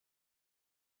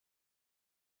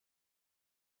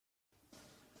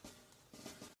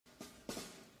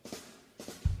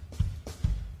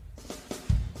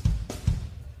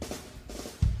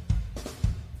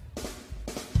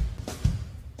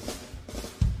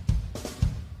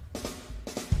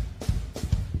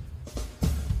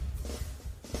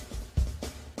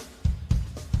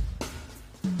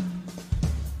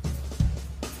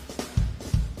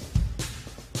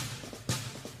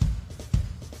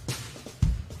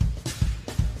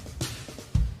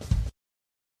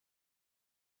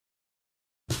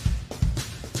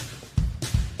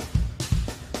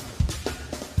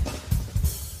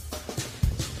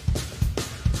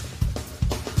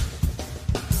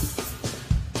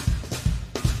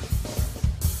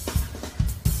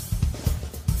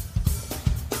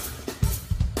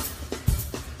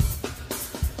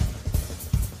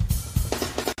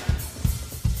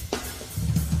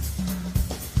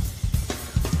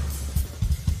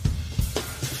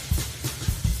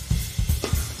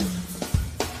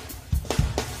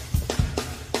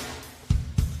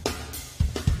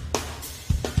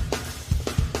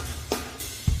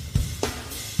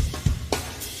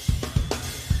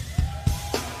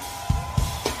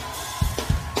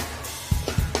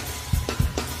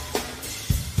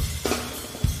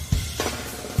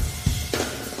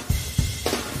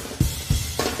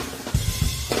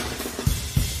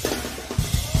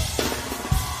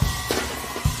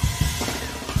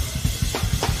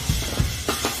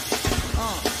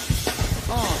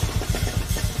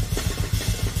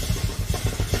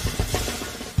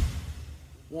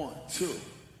 1, 2.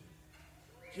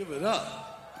 Give it up.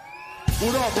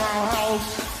 What up,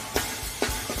 Roundhouse?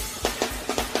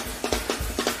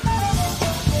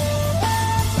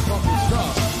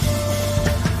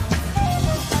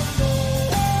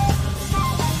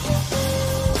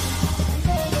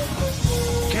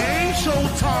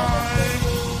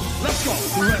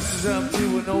 The rest is empty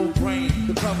with no brain.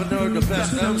 The governor, the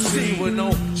best MC with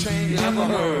no chain you ever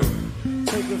heard.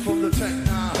 Take it from the Tech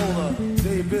 9 holder.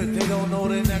 They bit, they don't know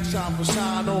their next shot for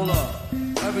Shinola.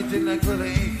 Everything that glitter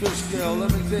ain't fish scale.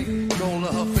 Let me think, don't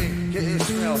let her fake, get it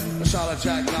smell. A shot of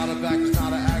Jack, got her back, it's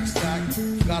not an axe stack.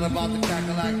 Forgot about the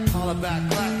cackalack, holler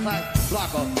back, clack, clack.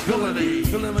 Blocker, villainy,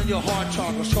 fill him in your heart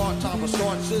chopper. Short topper,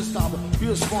 short shit stopper.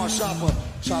 You a smart shopper.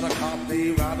 Shot a cop,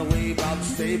 they round the way, about to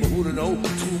stay, but who to know?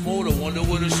 Two more to wonder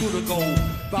where the shooter go.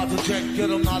 About to check, get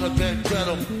him, not a bet, get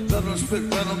him. Let him spit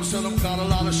venom, sell him, got a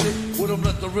lot of shit. With him,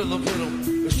 let the rhythm hit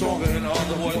him. It's stronger in the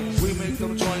other way. We make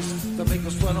them joints to make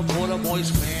us sweat them, water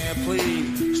moist. Man,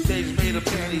 please. Stage made of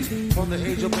panties. From the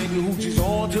age of baby hoochies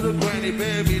on to the granny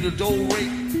baby, the dough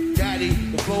rate. Daddy,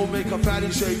 the flow make a fatty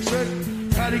shake,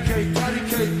 shake. Patty cake,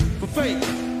 for fake.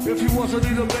 If he wasn't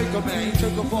need a baker, man,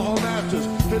 take her for her masters.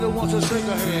 Hit her once and shake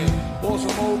her hand. Or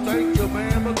some old thank you,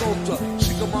 man, but go to.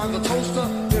 She can mind the toaster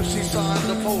if she signed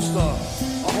the poster.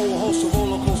 A whole host of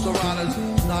roller coaster riders.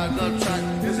 Not enough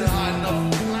track, is it high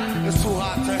enough? It's too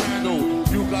hot to handle.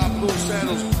 You got blue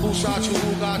sandals. Who shot you?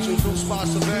 Who got you? New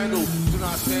spots to vandal. Do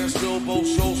not stand still, both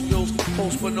show skills.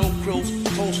 Post but no grills.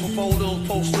 Toast for photos,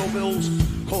 post no bills.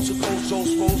 Coast to coast, Joe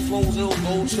Spose, flows ill,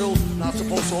 no chill. Not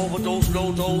supposed to overdose,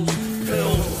 no dose.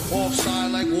 Pill,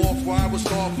 offside like walk wide with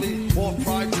Starfleet. Off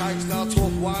pride tights, now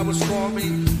talk wide with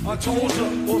Stormy. I told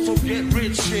you, also get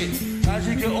rich shit. As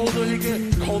you get older, you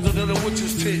get colder than a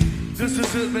witch's tit. This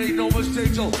is it, make no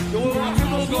mistake, so yo, rock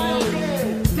and roll go.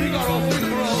 We got our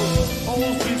fingers.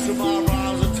 Almost beats of my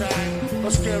rhymes attack.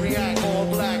 A scary act, all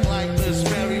black like Miss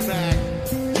Mary Mac.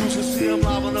 You should see him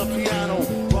live on the piano.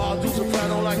 While do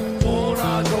soprano like, oh,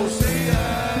 I go see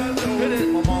it. Hit it,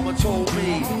 my mama told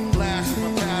me. Glass in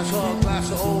my pass, her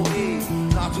glass of OE.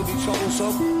 Not to be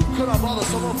troublesome. Could I bother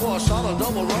someone for a shot of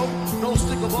double rope? No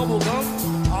stick of bubble gum.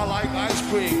 I like ice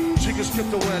cream. She can skip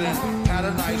the wedding. Had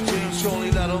a nice dream,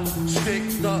 surely let him stick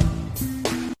the.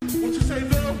 What you say,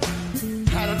 Bill?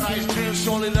 Had a nice dream,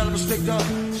 surely let him stick the.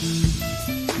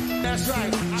 That's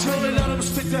right, surely let him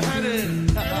stick the head in.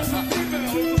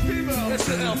 It's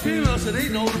the female, so they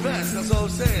know the best. That's all I'm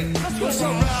saying. What's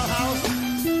up, Roundhouse?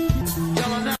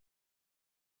 Yelling out.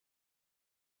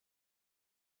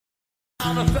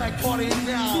 Sound effect partying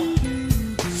now.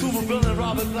 Super villain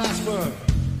Robert Glassberg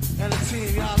and the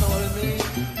team. Y'all know what I mean?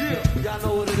 Yeah. Y'all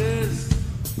know what it is.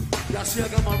 Y'all see I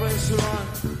got my rain suit on.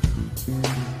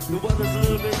 The weather's a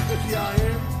little bit iffy out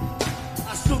here.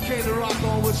 I still came to rock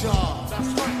on with y'all. That's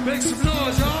right. Make some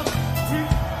noise, y'all.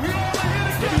 We all are here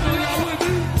together. You know y'all with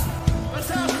me? Let's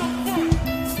have some fun.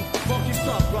 Funky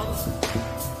stuff, brothers.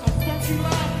 Some funky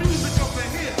live music up in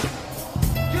here.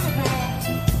 Get it, bro.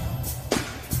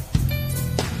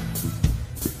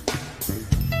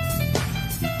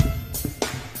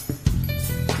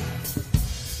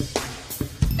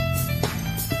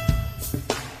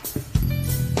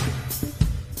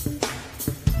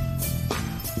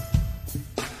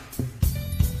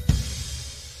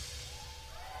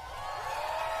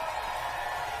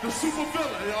 The super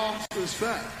villain, y'all. It's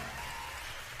back.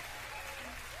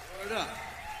 Word up.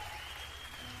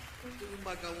 I think we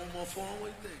might got one more for him. What do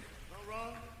you think? No,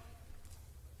 Ron?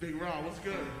 Big Ron, what's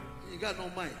good? You got no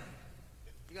mic.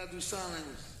 You got to do sign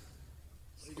language.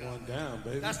 It's going down,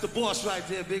 baby. That's the boss right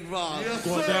there, Big Ron. Yes, it's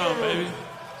going down, baby.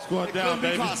 It's going down, baby.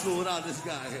 It couldn't be possible without this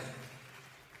guy here.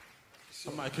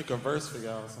 I might kick a verse for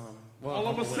y'all or something. Well, all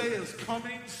I'm going to say is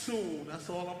coming soon. That's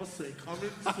all I'm going to say.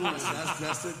 Coming soon.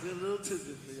 that's a good little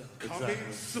tidbit for y'all. Exactly.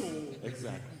 Coming soon.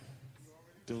 Exactly.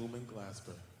 Doom and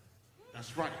Glassberg.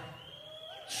 That's right.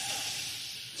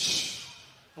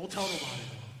 Don't tell nobody.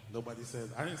 Nobody said,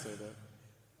 I didn't say that.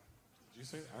 Did you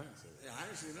say it? I didn't say that. Yeah, I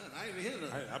didn't say nothing. I didn't even hear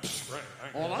nothing.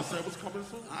 Right. All I said was coming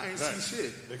soon. I ain't see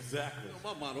shit. Exactly. You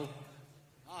know my motto.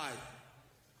 All right.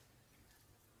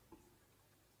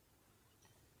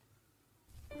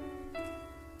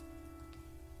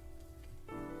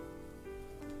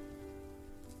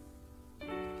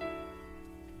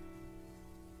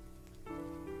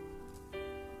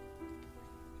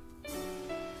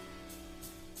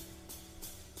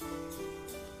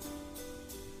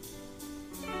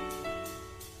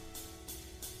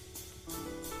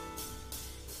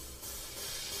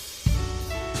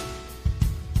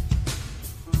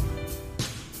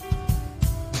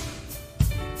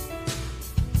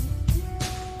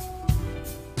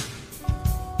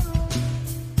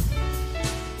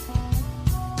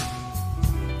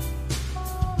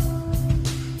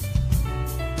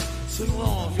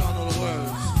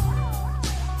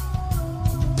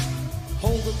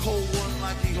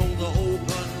 he hold an old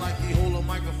gun, like he hold a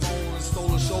microphone and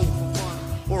stole a show for fun,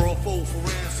 or a foe for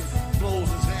ransom. Flows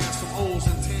his handsome, O's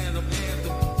in tandem,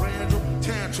 anthem, random,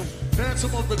 tantrum,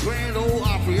 phantom of the grand old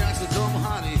Opry, acts a dumb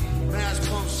hottie. Mask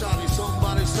comes shoddy,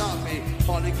 somebody stop me.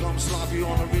 Party comes sloppy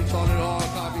on a retarded hard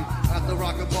copy. At the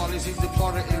rockin' parties, he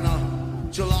departed in a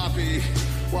jalopy.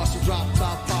 Watch the drop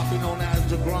top popping, known as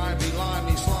the grimy,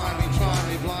 limey, slimy, try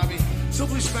me, blimey.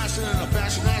 Simply smashing in a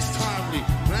fashion that's timely.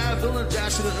 Mad villain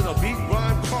dashing in a beat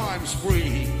rhyme crime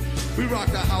spree. We rock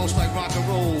the house like rock and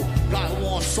roll. Got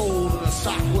one soul in a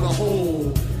sock with a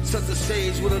hole. Set the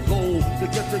stage with a goal to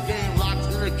get the game locked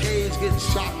in a cage, getting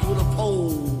shocked with a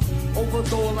pole.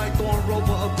 Overthrow like throwing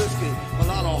Rover a biscuit. A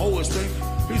lot of hoes think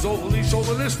he's overly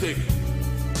chauvinistic.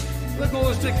 Let go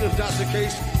his dick if that's the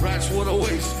case. Rats for the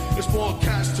waste. It's more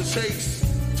cats to chase.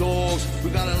 Dogs, we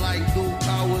got it like new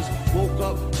towers. Woke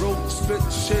up, broke, spit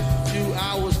shit, few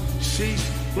hours. Sheesh,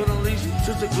 but unleashed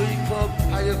to the Glee Club.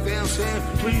 How your fam saying,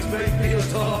 please make me a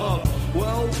dog.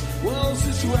 Well,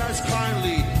 since you ask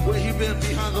kindly, where he been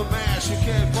behind the mask, you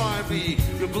can't find me.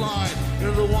 You're blind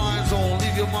in the wine zone.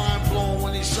 Leave your mind blown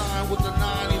when he shine with the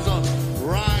 9. He's a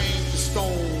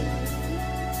rhinestone.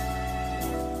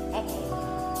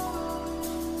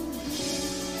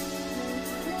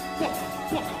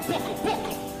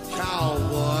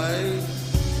 Cowboy.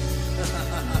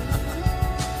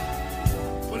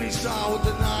 When he shine with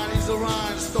the 9, he's a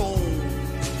rhinestone.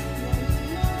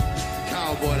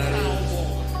 Cowboy, that is.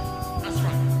 That's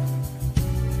right.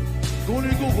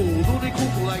 Looney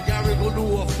Google, like Gary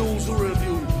Gnu of News to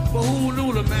Review. But who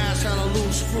knew the mask had a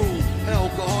loose screw? Hell,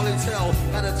 could hardly tell.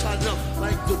 Had to tighten up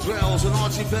like the Drells and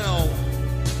Archie Bell.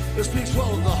 It speaks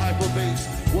well of the hyperbase.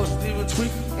 Wasn't even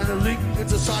tweaked and a leak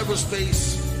into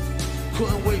cyberspace.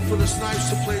 Couldn't wait for the snipes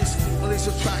to place. At least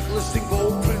a track listing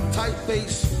gold print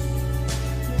typeface.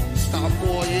 Stop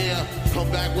for a year. Come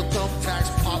back with thumbtacks.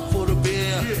 Pop for the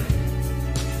beer. Yeah.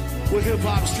 We're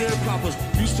hip-hop sharecroppers.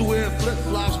 Used to wear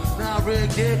flip-flops, now red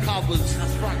gear coppers.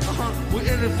 That's right. We're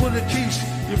in it for the quiche.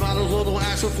 You might as well don't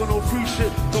ask for no free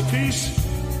shit. Capiche?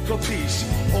 Capiche.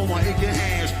 On my aching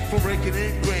hands from raking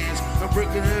in grands and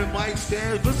breaking in mic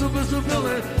stands. Mr.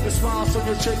 Villain, and smiles on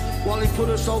your chick while he put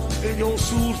herself in your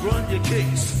shoes. Run your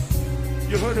kicks.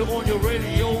 You heard it on your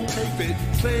radio, tape it.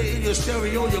 Play it in your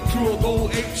stereo, your crew will go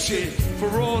ape shit. For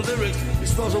raw lyrics, it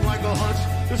smells like a hunch.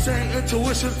 This ain't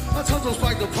intuition, I tell them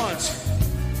like the punch.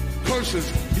 Curses,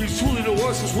 he's truly the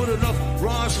worst with enough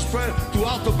rhymes to spread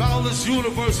throughout the boundless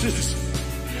universes.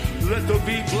 Let the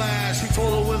beat blast, he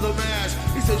told her with a mask.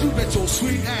 He said, you bet your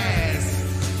sweet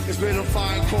ass. It's made of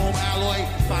fine chrome alloy,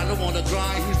 find him on the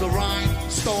grind, he's the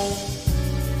rhinestone.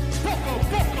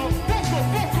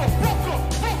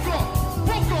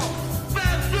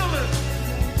 Bad villain.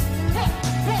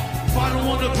 Find him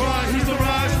on the grind, he's the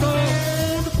rhinestone.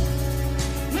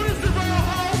 What is the real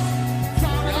house?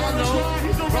 Y'all know,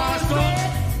 he's the rhinestone.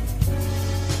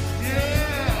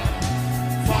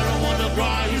 Yeah. Find him on the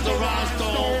grind, he's the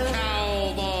rhinestone.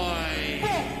 Cowboy.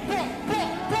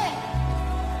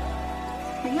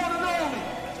 The one and only.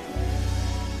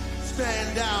 Stand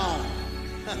down.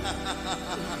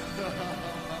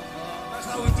 That's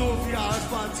how we do it for y'all. It's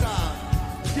fun time.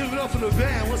 Give it up for the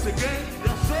band once again.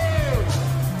 Yes, sir.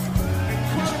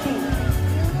 Incredible.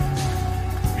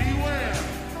 Beware.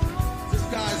 This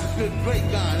guy's a good, great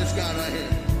guy. This guy right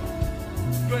here.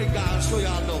 Great guy. I'm sure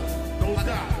y'all know. No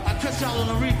doubt. I catch y'all on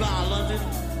the rebound, London.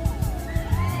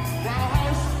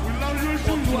 Roundhouse, we love you.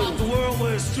 Throughout the world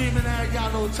where it's streaming at,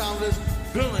 y'all know what time it is.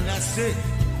 Billing, that's it.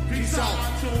 Peace out.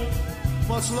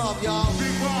 Much love, y'all.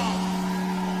 Big Rob.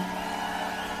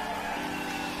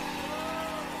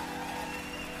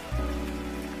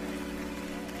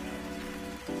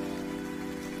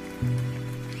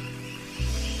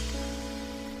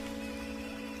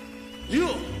 You.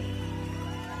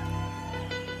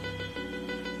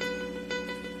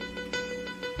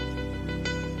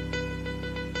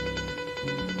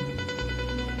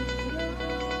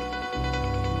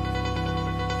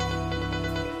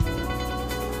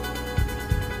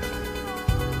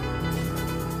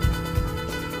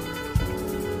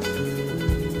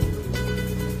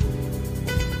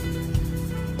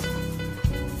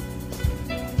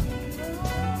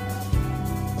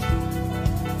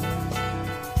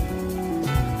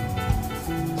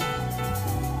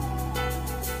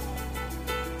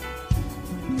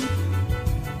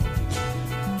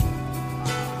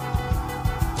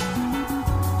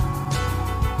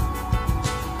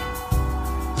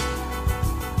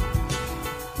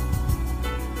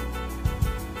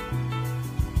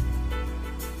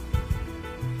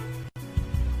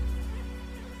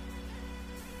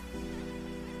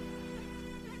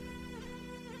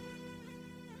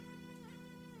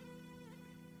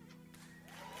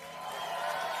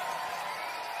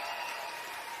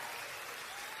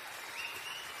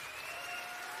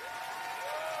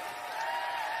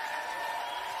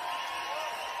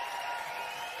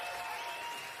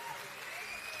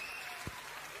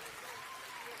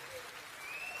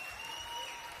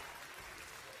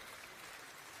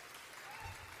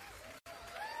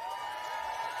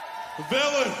 The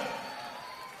villain.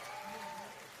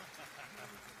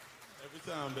 Every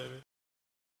time, baby.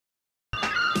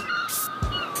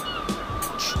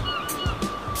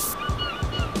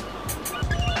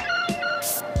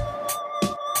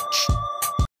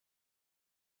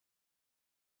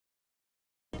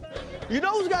 You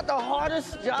know who's got the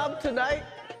hardest job tonight?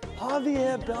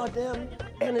 Javier Bardem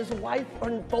and his wife are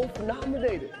both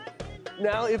nominated.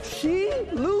 Now, if she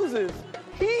loses,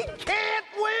 he can't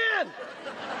win.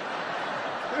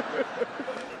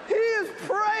 He is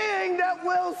praying that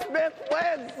Will Smith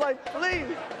wins. Like, please,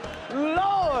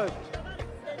 Lord.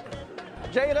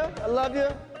 Jada, I love you.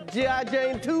 G.I.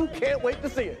 Jane 2, can't wait to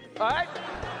see it. All right?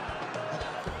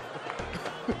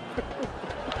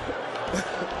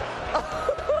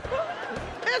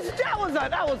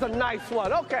 That was a nice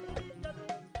one. Okay.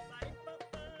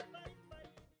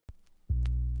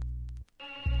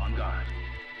 On guard.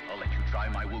 I'll let you try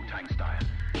my Wu-Tang style.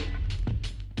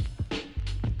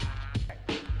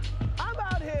 I'm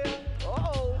out here.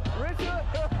 Uh-oh, Richard.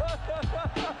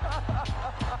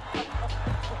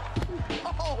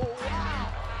 Oh, wow.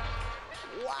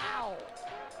 Wow.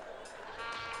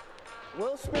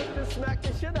 Will Smith just smacked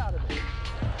the shit out of me.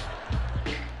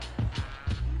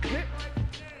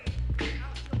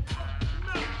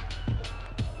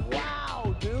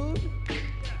 Wow, dude.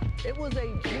 It was a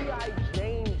G.I.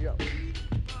 Jane jump.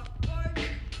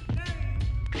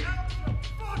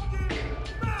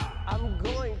 I'm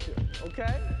going to,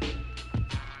 okay?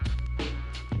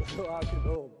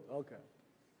 Okay.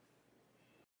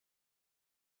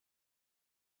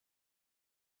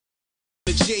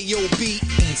 The J.O.B.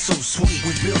 ain't so sweet.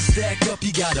 When bills stack up,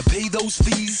 you gotta pay those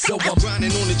fees. So I'm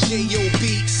grinding on the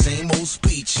J.O.B. Same old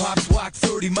speech. Pops walk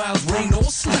 30 miles, rain or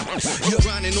sleep. You're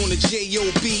grinding on the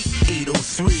J.O.B.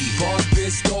 803. Bars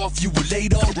pissed off, you were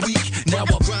late all week. Now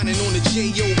I'm grinding on the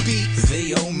J.O.B.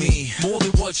 They owe me more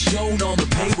than what's shown on the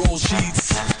payroll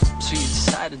sheets. So you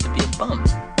decided to be a bum.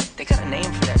 They got a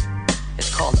name for that.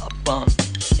 It's called a bum.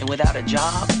 And without a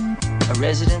job, a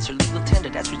residence, or legal tender,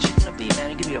 that's what you're gonna be, man.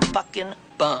 You're gonna be a fucking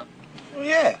bum.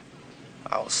 Yeah.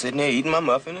 I was sitting there eating my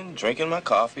muffin and drinking my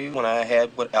coffee when I had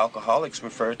what alcoholics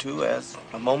refer to as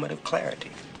a moment of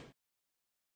clarity.